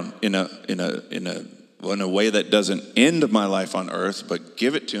down in a way that doesn't end my life on earth, but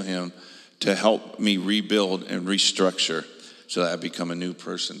give it to him to help me rebuild and restructure so that I become a new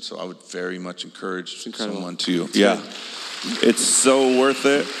person. So I would very much encourage someone to. It's so worth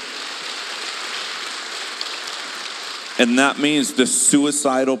it. And that means the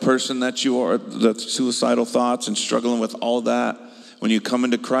suicidal person that you are, the suicidal thoughts and struggling with all that, when you come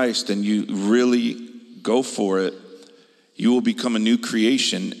into Christ and you really go for it, you will become a new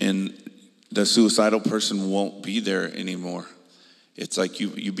creation and the suicidal person won't be there anymore. It's like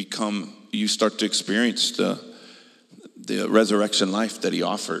you start to experience resurrection life that he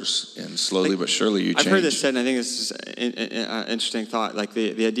offers, and slowly but surely you change. I've heard this said, and I think this is an interesting thought. Like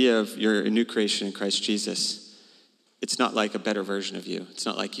the idea of you're a new creation in Christ Jesus. It's not like a better version of you. It's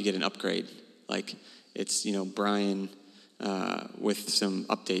not like you get an upgrade. Like it's Brian with some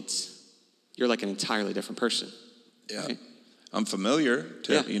updates. You're like an entirely different person. Yeah. Right? I'm familiar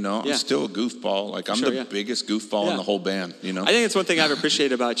to, I'm still a goofball. Like I'm the biggest goofball in the whole band, I think it's one thing I've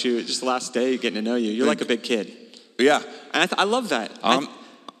appreciated about you just the last day getting to know you. You're like a big kid. Yeah. And I love that.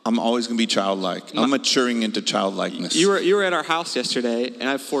 I'm always going to be childlike. I'm maturing into childlikeness. You were at our house yesterday, and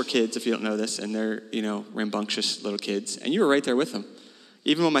I have 4 kids, if you don't know this, and they're, rambunctious little kids. And you were right there with them.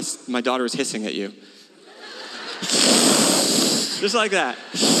 Even when my daughter was hissing at you. Just like that.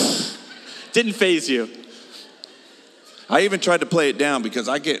 Didn't faze you. I even tried to play it down because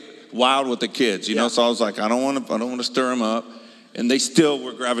I get wild with the kids, so I was like, I don't want to stir them up. And they still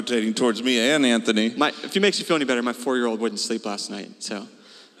were gravitating towards me and Anthony. If it makes you feel any better, my 4-year-old wouldn't sleep last night, so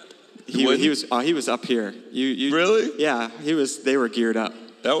he was up here. You really? Yeah, they were geared up.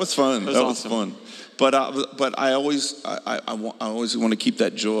 That was fun. That was awesome. But I always want to keep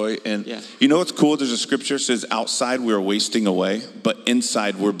that joy. And you know what's cool? There's a scripture that says, outside we're wasting away, but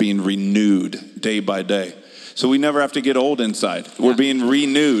inside we're being renewed day by day. So we never have to get old inside. We're being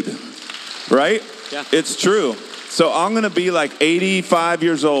renewed, right? Yeah. It's true. So I'm going to be like 85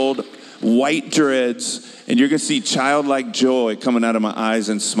 years old, white dreads, and you're going to see childlike joy coming out of my eyes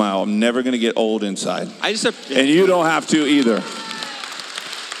and smile. I'm never going to get old inside. And you don't have to either.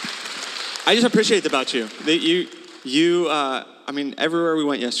 I just appreciate about you. Everywhere we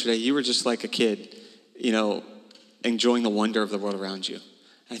went yesterday, you were just like a kid, enjoying the wonder of the world around you.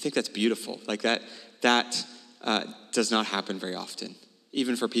 And I think that's beautiful. Like that does not happen very often.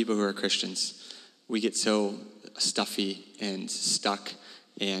 Even for people who are Christians, we get so stuffy and stuck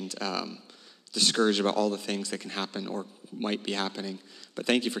and discouraged about all the things that can happen or might be happening. But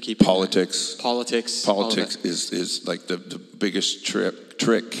thank you for keeping Politics is like the biggest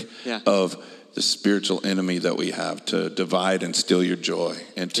trick of the spiritual enemy that we have to divide and steal your joy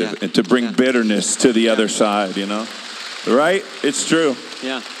and to bring bitterness to the other side, Right? It's true.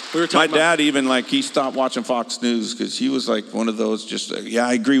 Yeah. My dad even he stopped watching Fox News because he was like one of those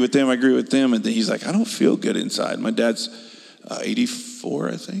I agree with them. And then he's like, I don't feel good inside. My dad's 84,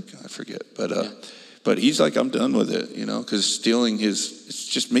 I think. I forget. But he's like, I'm done with it, because stealing it's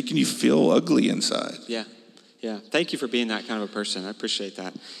just making you feel ugly inside. Yeah. Yeah. Thank you for being that kind of a person. I appreciate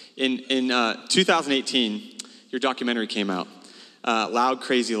that. In 2018, your documentary came out, Loud,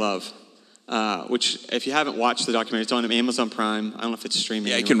 Crazy Love. Which, if you haven't watched the documentary, it's on Amazon Prime. I don't know if it's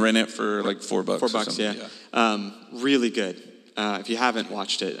streaming. Yeah, you can rent it for like $4. $4, yeah. Really good. If you haven't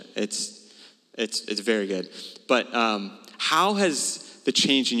watched it, it's very good. But how has the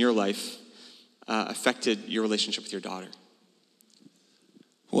change in your life affected your relationship with your daughter?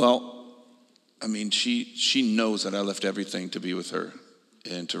 Well, she knows that I left everything to be with her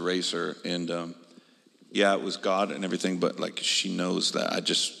and to raise her, and it was God and everything, but she knows that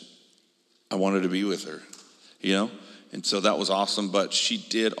I wanted to be with her, And so that was awesome. But she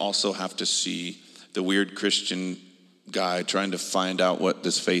did also have to see the weird Christian guy trying to find out what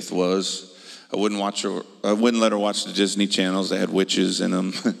this faith was. I wouldn't let her watch the Disney channels. They had witches in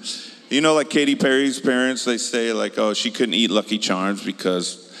them. Like Katy Perry's parents, they say she couldn't eat Lucky Charms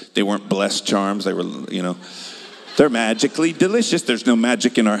because they weren't blessed charms. They were, they're magically delicious. There's no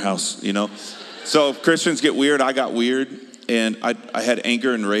magic in our house, So if Christians get weird, I got weird. And I had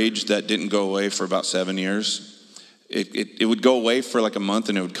anger and rage that didn't go away for about 7 years. It would go away for a month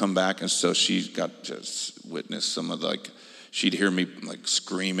and it would come back. And so she got just witnessed some of she'd hear me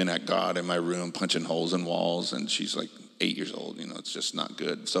screaming at God in my room, punching holes in walls. And she's 8 years old, it's just not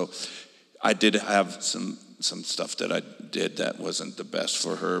good. So I did have some stuff that I did that wasn't the best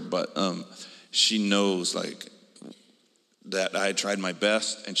for her. But she knows that I tried my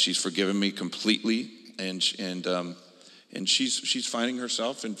best and she's forgiven me completely. And she's finding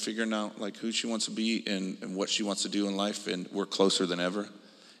herself and figuring out who she wants to be and what she wants to do in life, and we're closer than ever.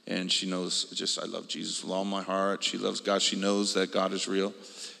 And she knows I love Jesus with all my heart. She loves God. She knows that God is real,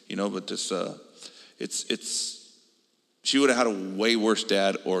 But this, she would have had a way worse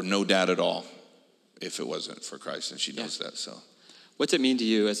dad or no dad at all if it wasn't for Christ, and she knows that. So, what's it mean to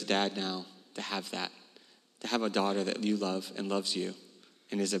you as a dad now to have that, to have a daughter that you love and loves you,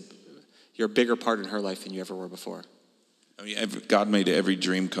 and you're a bigger part in her life than you ever were before? God made every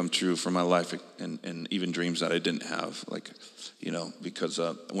dream come true for my life, and even dreams that I didn't have, because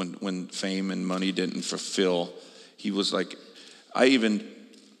when fame and money didn't fulfill, he was I even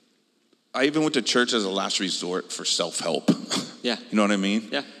went to church as a last resort for self-help. Yeah. You know what I mean?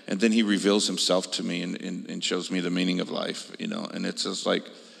 Yeah. And then he reveals himself to me and shows me the meaning of life, you know. And it's just like,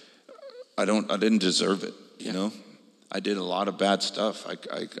 I didn't deserve it, you know. I did a lot of bad stuff.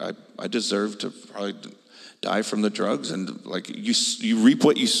 I deserved to probably die from the drugs, and like you reap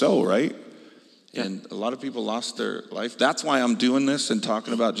what you sow, right? Yeah. And a lot of people lost their life. That's why I'm doing this and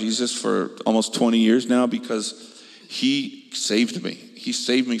talking about Jesus for almost 20 years now, because he saved me. He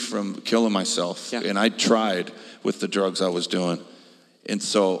saved me from killing myself. Yeah. And I tried with the drugs I was doing. And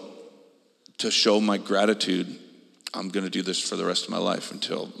so to show my gratitude, I'm going to do this for the rest of my life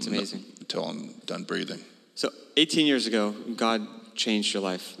until I'm done breathing. So 18 years ago, God changed your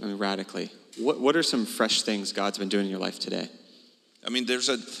life, radically. What are some fresh things God's been doing in your life today? I mean, there's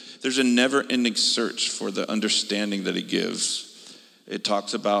a never-ending search for the understanding that he gives. It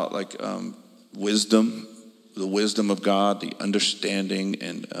talks about like wisdom, the wisdom of God, the understanding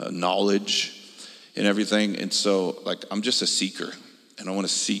and knowledge and everything. And so like I'm just a seeker, and I want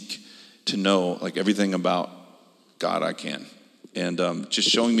to seek to know like everything about God I can. And just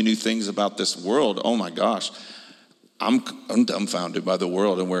showing me new things about this world. Oh my gosh. I'm dumbfounded by the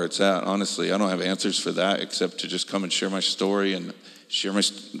world and where it's at. Honestly, I don't have answers for that except to just come and share my story and share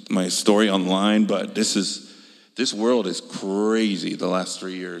my story online. But this world is crazy the last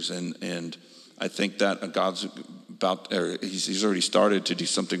 3 years, and I think that God's he's already started to do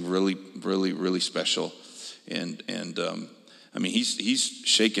something really, really, really special, and I mean he's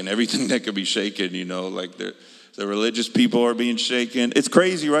shaking everything that could be shaken. You know, like the religious people are being shaken. It's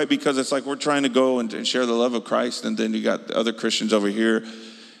crazy, right? Because it's like we're trying to go and share the love of Christ, and then you got the other Christians over here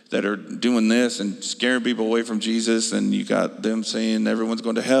that are doing this and scaring people away from Jesus, and you got them saying everyone's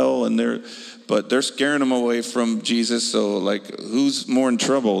going to hell, but they're scaring them away from Jesus. So like, who's more in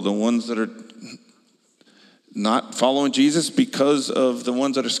trouble? The ones that are not following Jesus because of the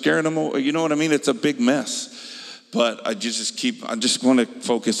ones that are scaring them away? You know what I mean? It's a big mess. But I just want to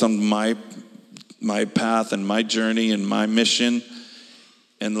focus on my path and my journey and my mission,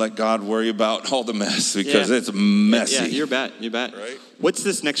 and let God worry about all the mess, because it's messy. Yeah, you bet. Right? What's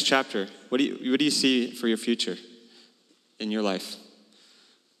this next chapter? What do you see for your future in your life?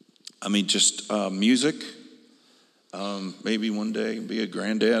 I mean, just music. Maybe one day be a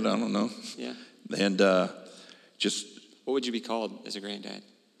granddad. I don't know. Yeah. And just. What would you be called as a granddad?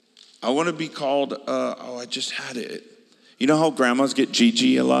 I want to be called. I just had it. You know how grandmas get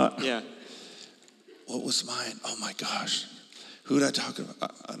Gigi a lot? Yeah. What was mine? Oh my gosh. Who did I talk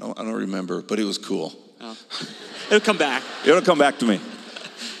about? I don't remember, but it was cool. Oh. It'll come back. It'll come back to me.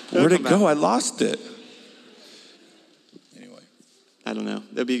 Where'd it go? I lost it. Anyway. I don't know.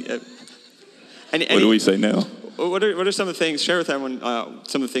 There'll be. What do we say now? What are some of the things? Share with everyone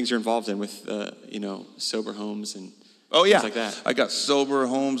some of the things you're involved in with sober homes and things like that. I got sober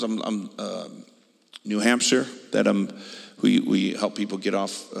homes. I'm New Hampshire that we help people get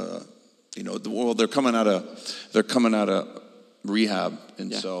off. They're coming out of rehab,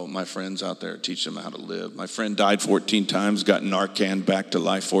 and so my friends out there teach them how to live. My friend died 14 times, got Narcan back to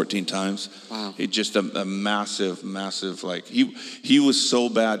life 14 times. Wow. It's just a massive, like he was so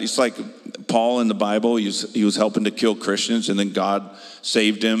bad. It's like Paul in the Bible. He was helping to kill Christians, and then God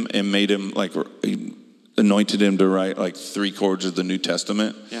saved him and made him he anointed him to write like 3/4 of the New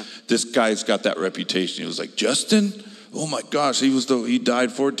Testament. Yeah. This guy's got that reputation. He was like, Justin. Oh my gosh, he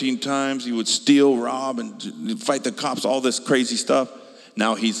died 14 times. He would steal, rob, and fight the cops, all this crazy stuff.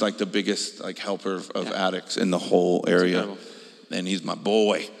 Now he's like the biggest helper of addicts in the whole area. And he's my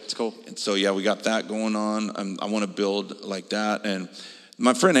boy. It's cool. And so we got that going on. I want to build like that. And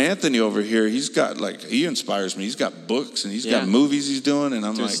my friend Anthony over here, he's got he inspires me. He's got books and he's got movies he's doing, and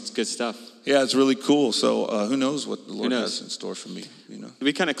I'm good stuff. Yeah, it's really cool. So who knows what the Lord has in store for me?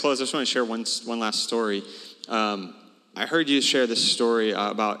 We kind of close. I just want to share one last story. I heard you share this story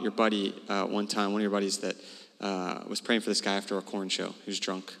about your buddy one time, one of your buddies that was praying for this guy after a corn show. He was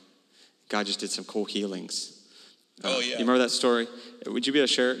drunk. God just did some cool healings. Oh, yeah. You remember that story? Would you be able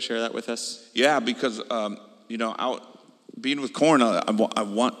to share that with us? Yeah, because, out being with Corn, I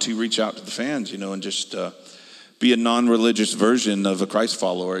want to reach out to the fans, and just be a non-religious version of a Christ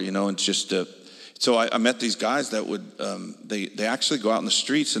follower, and just... So I met these guys that would, they actually go out in the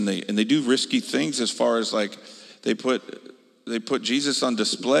streets and they do risky things as far as they put Jesus on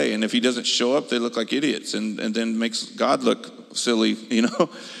display, and if he doesn't show up, they look like idiots, and then makes God look silly,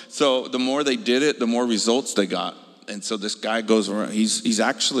 So the more they did it, the more results they got. And so this guy goes around. He's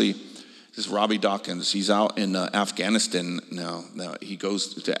actually this Robbie Dawkins. He's out in Afghanistan now. Now he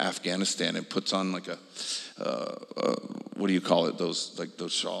goes to Afghanistan and puts on what do you call it? Those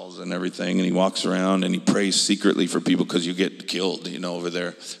shawls and everything, and he walks around and he prays secretly for people because you get killed, over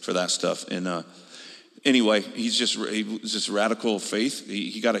there for that stuff. And anyway, he was just radical faith.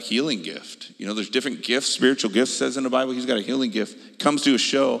 He got a healing gift. You know, there's different gifts, spiritual gifts, says in the Bible. He's got a healing gift. Comes to a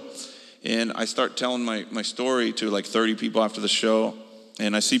show, and I start telling my story to like 30 people after the show,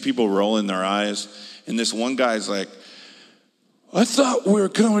 and I see people rolling their eyes, and this one guy's like, I thought we were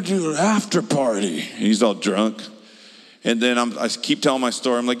coming to an after party. And he's all drunk. And then I keep telling my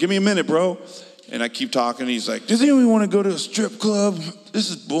story. I'm like, give me a minute, bro. And I keep talking. He's like, does anyone want to go to a strip club? This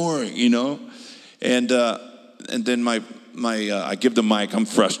is boring, you know? And then I give the mic. I'm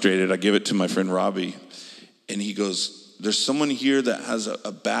frustrated. I give it to my friend Robbie. And he goes, there's someone here that has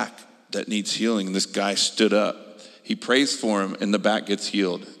a back that needs healing. And this guy stood up. He prays for him, and the back gets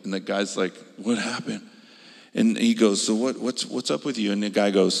healed. And the guy's like, what happened? And he goes, so what's up with you? And the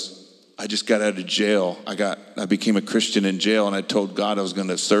guy goes, I just got out of jail. I became a Christian in jail, and I told God I was going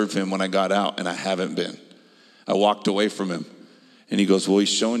to serve him when I got out, and I haven't been. I walked away from him. And he goes, well, he's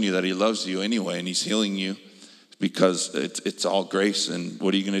showing you that he loves you anyway, and he's healing you because it's all grace. And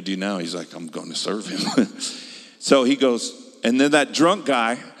what are you going to do now? He's like, I'm going to serve him. So he goes, and then that drunk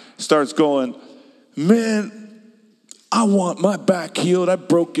guy starts going, man, I want my back healed. I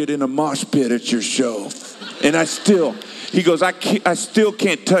broke it in a mosh pit at your show. And he goes, I still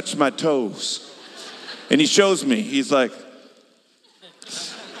can't touch my toes. And he shows me. He's like,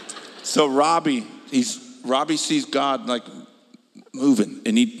 so Robbie sees God like moving.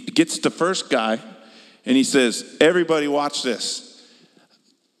 And he gets the first guy and he says, everybody watch this.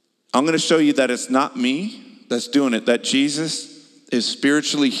 I'm going to show you that it's not me that's doing it, that Jesus is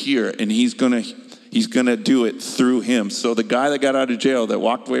spiritually here and he's going to do it through him. So the guy that got out of jail, that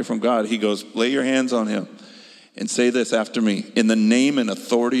walked away from God, he goes, lay your hands on him. And say this after me. In the name and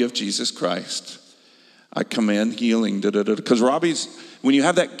authority of Jesus Christ, I command healing. Because when you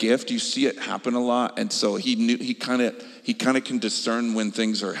have that gift, you see it happen a lot. And so he kind of can discern when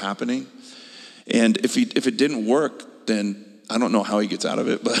things are happening. And if it didn't work, then I don't know how he gets out of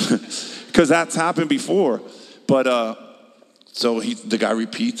it, but because that's happened before. But so the guy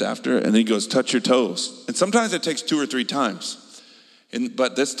repeats after, and then he goes, touch your toes. And sometimes it takes 2 or 3 times.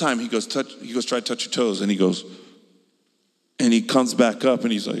 But this time he goes, try to touch your toes. And he goes, and he comes back up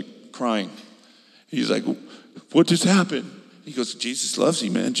and he's like crying. He's like, what just happened? He goes, Jesus loves you,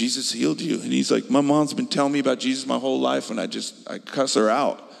 man. Jesus healed you. And he's like, my mom's been telling me about Jesus my whole life, and I cuss her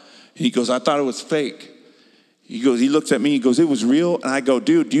out. And he goes, I thought it was fake. He looks at me, he goes, it was real? And I go,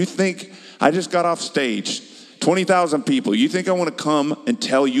 dude, do you think I just got off stage? 20,000 people. You think I want to come and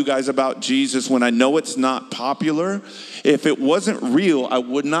tell you guys about Jesus when I know it's not popular? If it wasn't real, I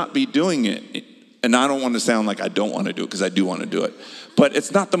would not be doing it. And I don't want to sound like I don't want to do it, because I do want to do it. But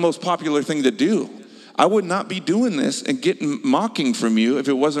it's not the most popular thing to do. I would not be doing this and getting mocking from you if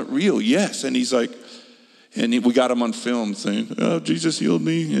it wasn't real. Yes. And he's like, we got him on film saying, oh, Jesus healed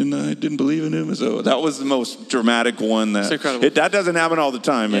me and I didn't believe in him. So that was the most dramatic one. That's incredible. That doesn't happen all the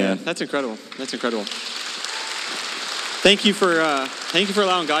time, man. That's incredible. That's incredible. Thank you for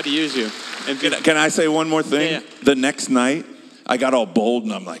allowing God to use you. And can I say one more thing? Yeah. The next night, I got all bold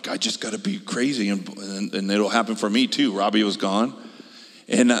and I'm like, I just got to be crazy and it'll happen for me too. Robbie was gone.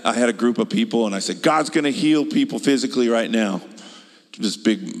 And I had a group of people and I said, God's going to heal people physically right now. This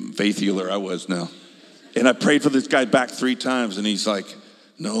big faith healer I was now. And I prayed for this guy back 3 times and he's like,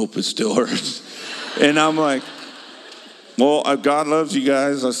 nope, it still hurts. And I'm like, well, God loves you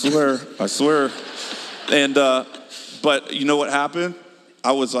guys. I swear. And, but you know what happened?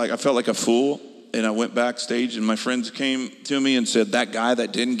 I felt like a fool. And I went backstage and my friends came to me and said, that guy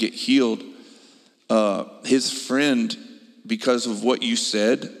that didn't get healed, his friend, because of what you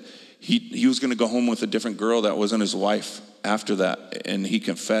said, he was going to go home with a different girl that wasn't his wife after that. And he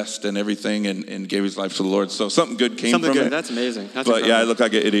confessed and everything and gave his life to the Lord. So something good came from it. That's amazing. But incredible. Yeah, I look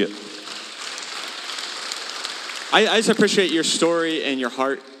like an idiot. I just appreciate your story and your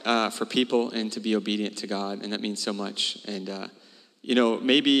heart for people and to be obedient to God. And that means so much. And,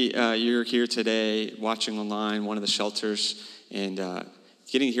 maybe you're here today watching online, one of the shelters, and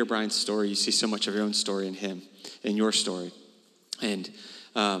getting to hear Brian's story. You see so much of your own story in him, in your story. And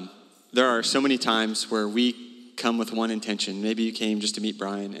there are so many times where we come with one intention. Maybe you came just to meet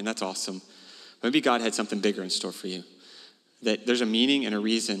Brian, and that's awesome. Maybe God had something bigger in store for you. That there's a meaning and a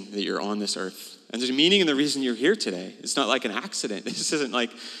reason that you're on this earth. And there's a meaning and the reason you're here today. It's not like an accident. This isn't like,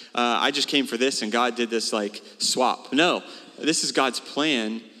 I just came for this and God did this like swap. No, this is God's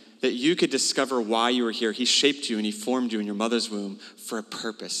plan that you could discover why you were here. He shaped you and he formed you in your mother's womb for a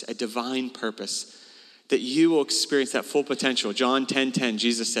purpose, a divine purpose, that you will experience that full potential. John 10:10,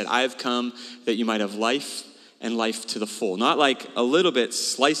 Jesus said, I have come that you might have life and life to the full. Not like a little bit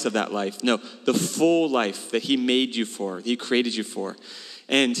slice of that life. No, the full life that he made you for, that he created you for.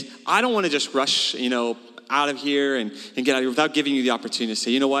 And I don't want to just rush, out of here and get out of here without giving you the opportunity to say,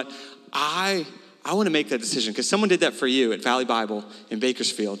 you know what, I want to make that decision. Because someone did that for you at Valley Bible in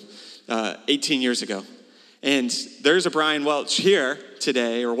Bakersfield 18 years ago. And there's a Brian Welch here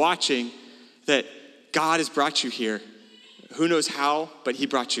today or watching that God has brought you here. Who knows how, but he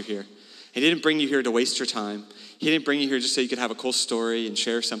brought you here. He didn't bring you here to waste your time. He didn't bring you here just so you could have a cool story and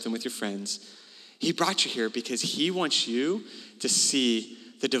share something with your friends. He brought you here because he wants you to see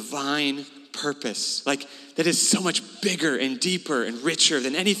the divine purpose, like that is so much bigger and deeper and richer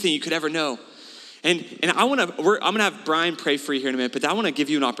than anything you could ever know. And I'm gonna have Brian pray for you here in a minute, but I want to give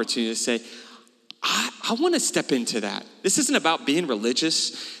you an opportunity to say, I want to step into that. This isn't about being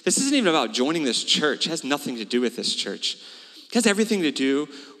religious. This isn't even about joining this church. It has nothing to do with this church. It has everything to do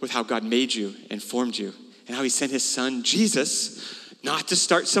with how God made you and formed you and how he sent his son, Jesus, not to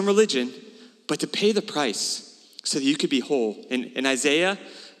start some religion, but to pay the price so that you could be whole. In Isaiah,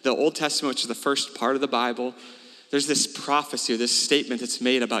 the Old Testament, which is the first part of the Bible, there's this prophecy or this statement that's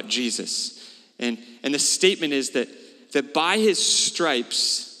made about Jesus. And the statement is that by his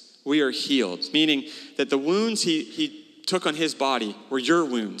stripes, we are healed, meaning that the wounds he took on his body were your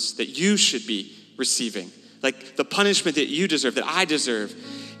wounds that you should be receiving. Like the punishment that you deserve, that I deserve.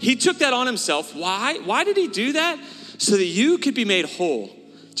 He took that on himself. Why? Why did he do that? So that you could be made whole.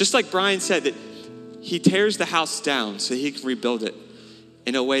 Just like Brian said, that he tears the house down so he can rebuild it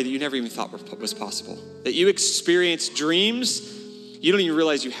in a way that you never even thought was possible. That you experience dreams you don't even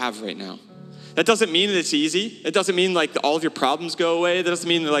realize you have right now. That doesn't mean that it's easy. It doesn't mean like all of your problems go away. That doesn't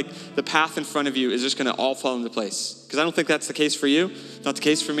mean that like the path in front of you is just gonna all fall into place. Because I don't think that's the case for you. Not the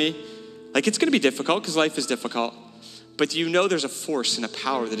case for me. Like it's gonna be difficult because life is difficult. But you know there's a force and a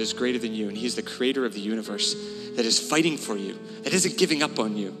power that is greater than you. And he's the creator of the universe that is fighting for you. That isn't giving up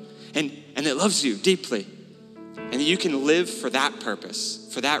on you. And that loves you deeply. And that you can live for that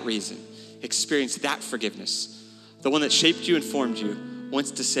purpose, for that reason. Experience that forgiveness. The one that shaped you and formed you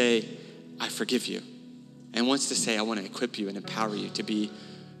wants to say, I forgive you. And wants to say, I want to equip you and empower you to be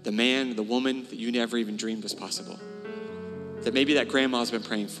the man, the woman that you never even dreamed was possible. That maybe that grandma's been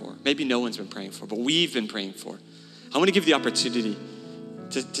praying for. Maybe no one's been praying for, but we've been praying for. I want to give you the opportunity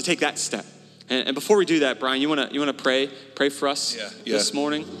to take that step. And before we do that, Brian, you want to pray for us this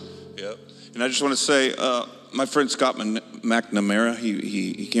morning? Yeah. And I just want to say, my friend Scott McNamara,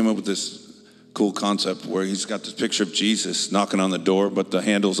 he came up with this cool concept where he's got this picture of Jesus knocking on the door, but the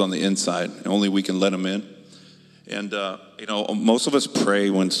handle's on the inside. Only we can let him in. And, most of us pray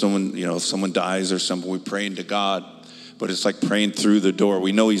when someone, if someone dies or something, we pray into God. But it's like praying through the door.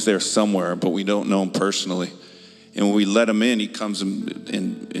 We know he's there somewhere, but we don't know him personally. And when we let him in, he comes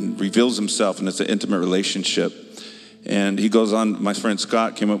and reveals himself, and it's an intimate relationship. And he goes on, my friend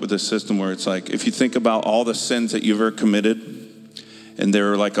Scott came up with this system where it's like, if you think about all the sins that you've ever committed, and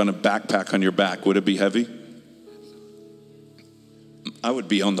they're like on a backpack on your back, would it be heavy? I would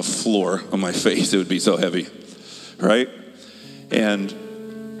be on the floor on my face. It would be so heavy, right? And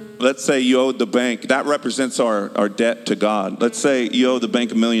let's say you owed the bank. That represents our debt to God. Let's say you owe the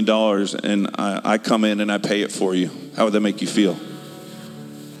bank $1 million and I come in and I pay it for you. How would that make you feel?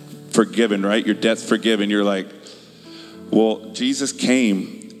 Forgiven, right? Your debt's forgiven. You're like, well, Jesus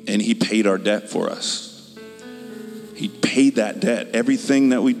came and he paid our debt for us. He paid that debt. Everything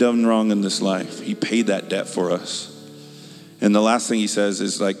that we've done wrong in this life, he paid that debt for us. And the last thing he says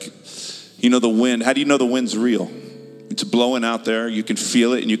is like, the wind. How do you know the wind's real? It's blowing out there. You can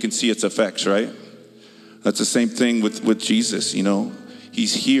feel it and you can see its effects, right? That's the same thing with Jesus,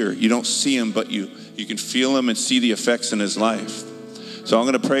 He's here. You don't see him, but you can feel him and see the effects in his life. So I'm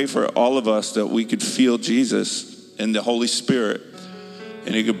going to pray for all of us that we could feel Jesus and the Holy Spirit.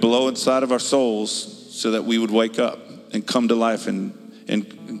 And he could blow inside of our souls so that we would wake up and come to life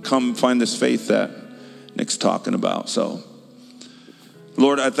and come find this faith that Nick's talking about. So,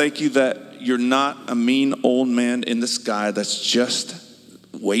 Lord, I thank you that you're not a mean old man in the sky that's just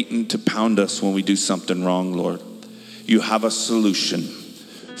waiting to pound us when we do something wrong, Lord. You have a solution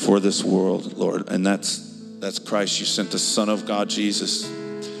for this world, Lord, and that's Christ. You sent the Son of God, Jesus.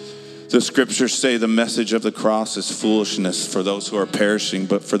 The scriptures say the message of the cross is foolishness for those who are perishing,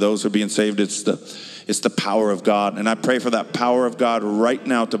 but for those who are being saved, it's the power of God. And I pray for that power of God right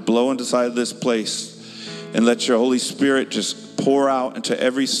now to blow inside this place and let your Holy Spirit just pour out into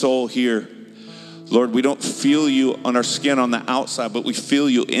every soul here. Lord, we don't feel you on our skin on the outside, but we feel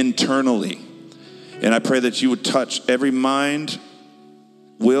you internally. And I pray that you would touch every mind,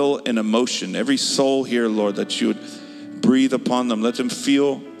 will, and emotion, every soul here, Lord, that you would breathe upon them. Let them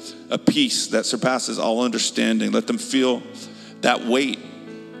feel a peace that surpasses all understanding. Let them feel that weight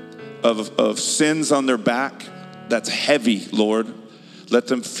of sins on their back that's heavy, Lord. Let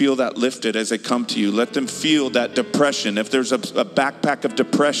them feel that lifted as they come to you. Let them feel that depression. If there's a backpack of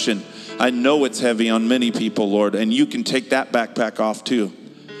depression, I know it's heavy on many people, Lord, and you can take that backpack off too.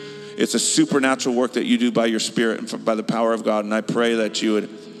 It's a supernatural work that you do by your Spirit and by the power of God, and I pray that you would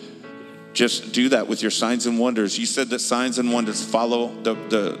just do that with your signs and wonders. You said that signs and wonders follow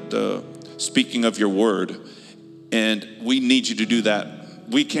the speaking of your word, and we need you to do that.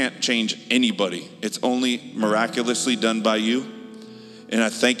 We can't change anybody. It's only miraculously done by you. And I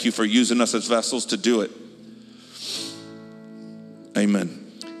thank you for using us as vessels to do it.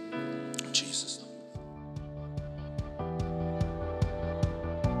 Amen. Jesus.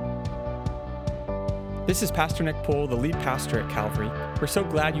 This is Pastor Nick Poole, the lead pastor at Calvary. We're so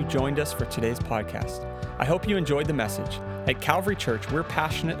glad you joined us for today's podcast. I hope you enjoyed the message. At Calvary Church, we're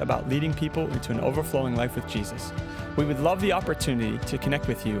passionate about leading people into an overflowing life with Jesus. We would love the opportunity to connect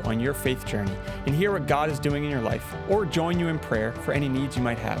with you on your faith journey and hear what God is doing in your life, or join you in prayer for any needs you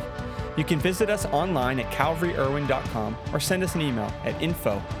might have. You can visit us online at calvaryirwin.com or send us an email at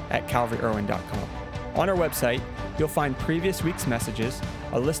info@calvaryirwin.com. On our website, you'll find previous week's messages,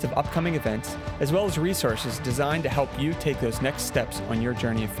 a list of upcoming events, as well as resources designed to help you take those next steps on your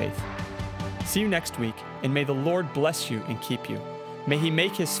journey of faith. See you next week, and may the Lord bless you and keep you. May He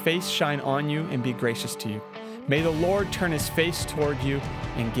make His face shine on you and be gracious to you. May the Lord turn His face toward you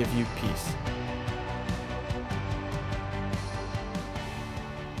and give you peace.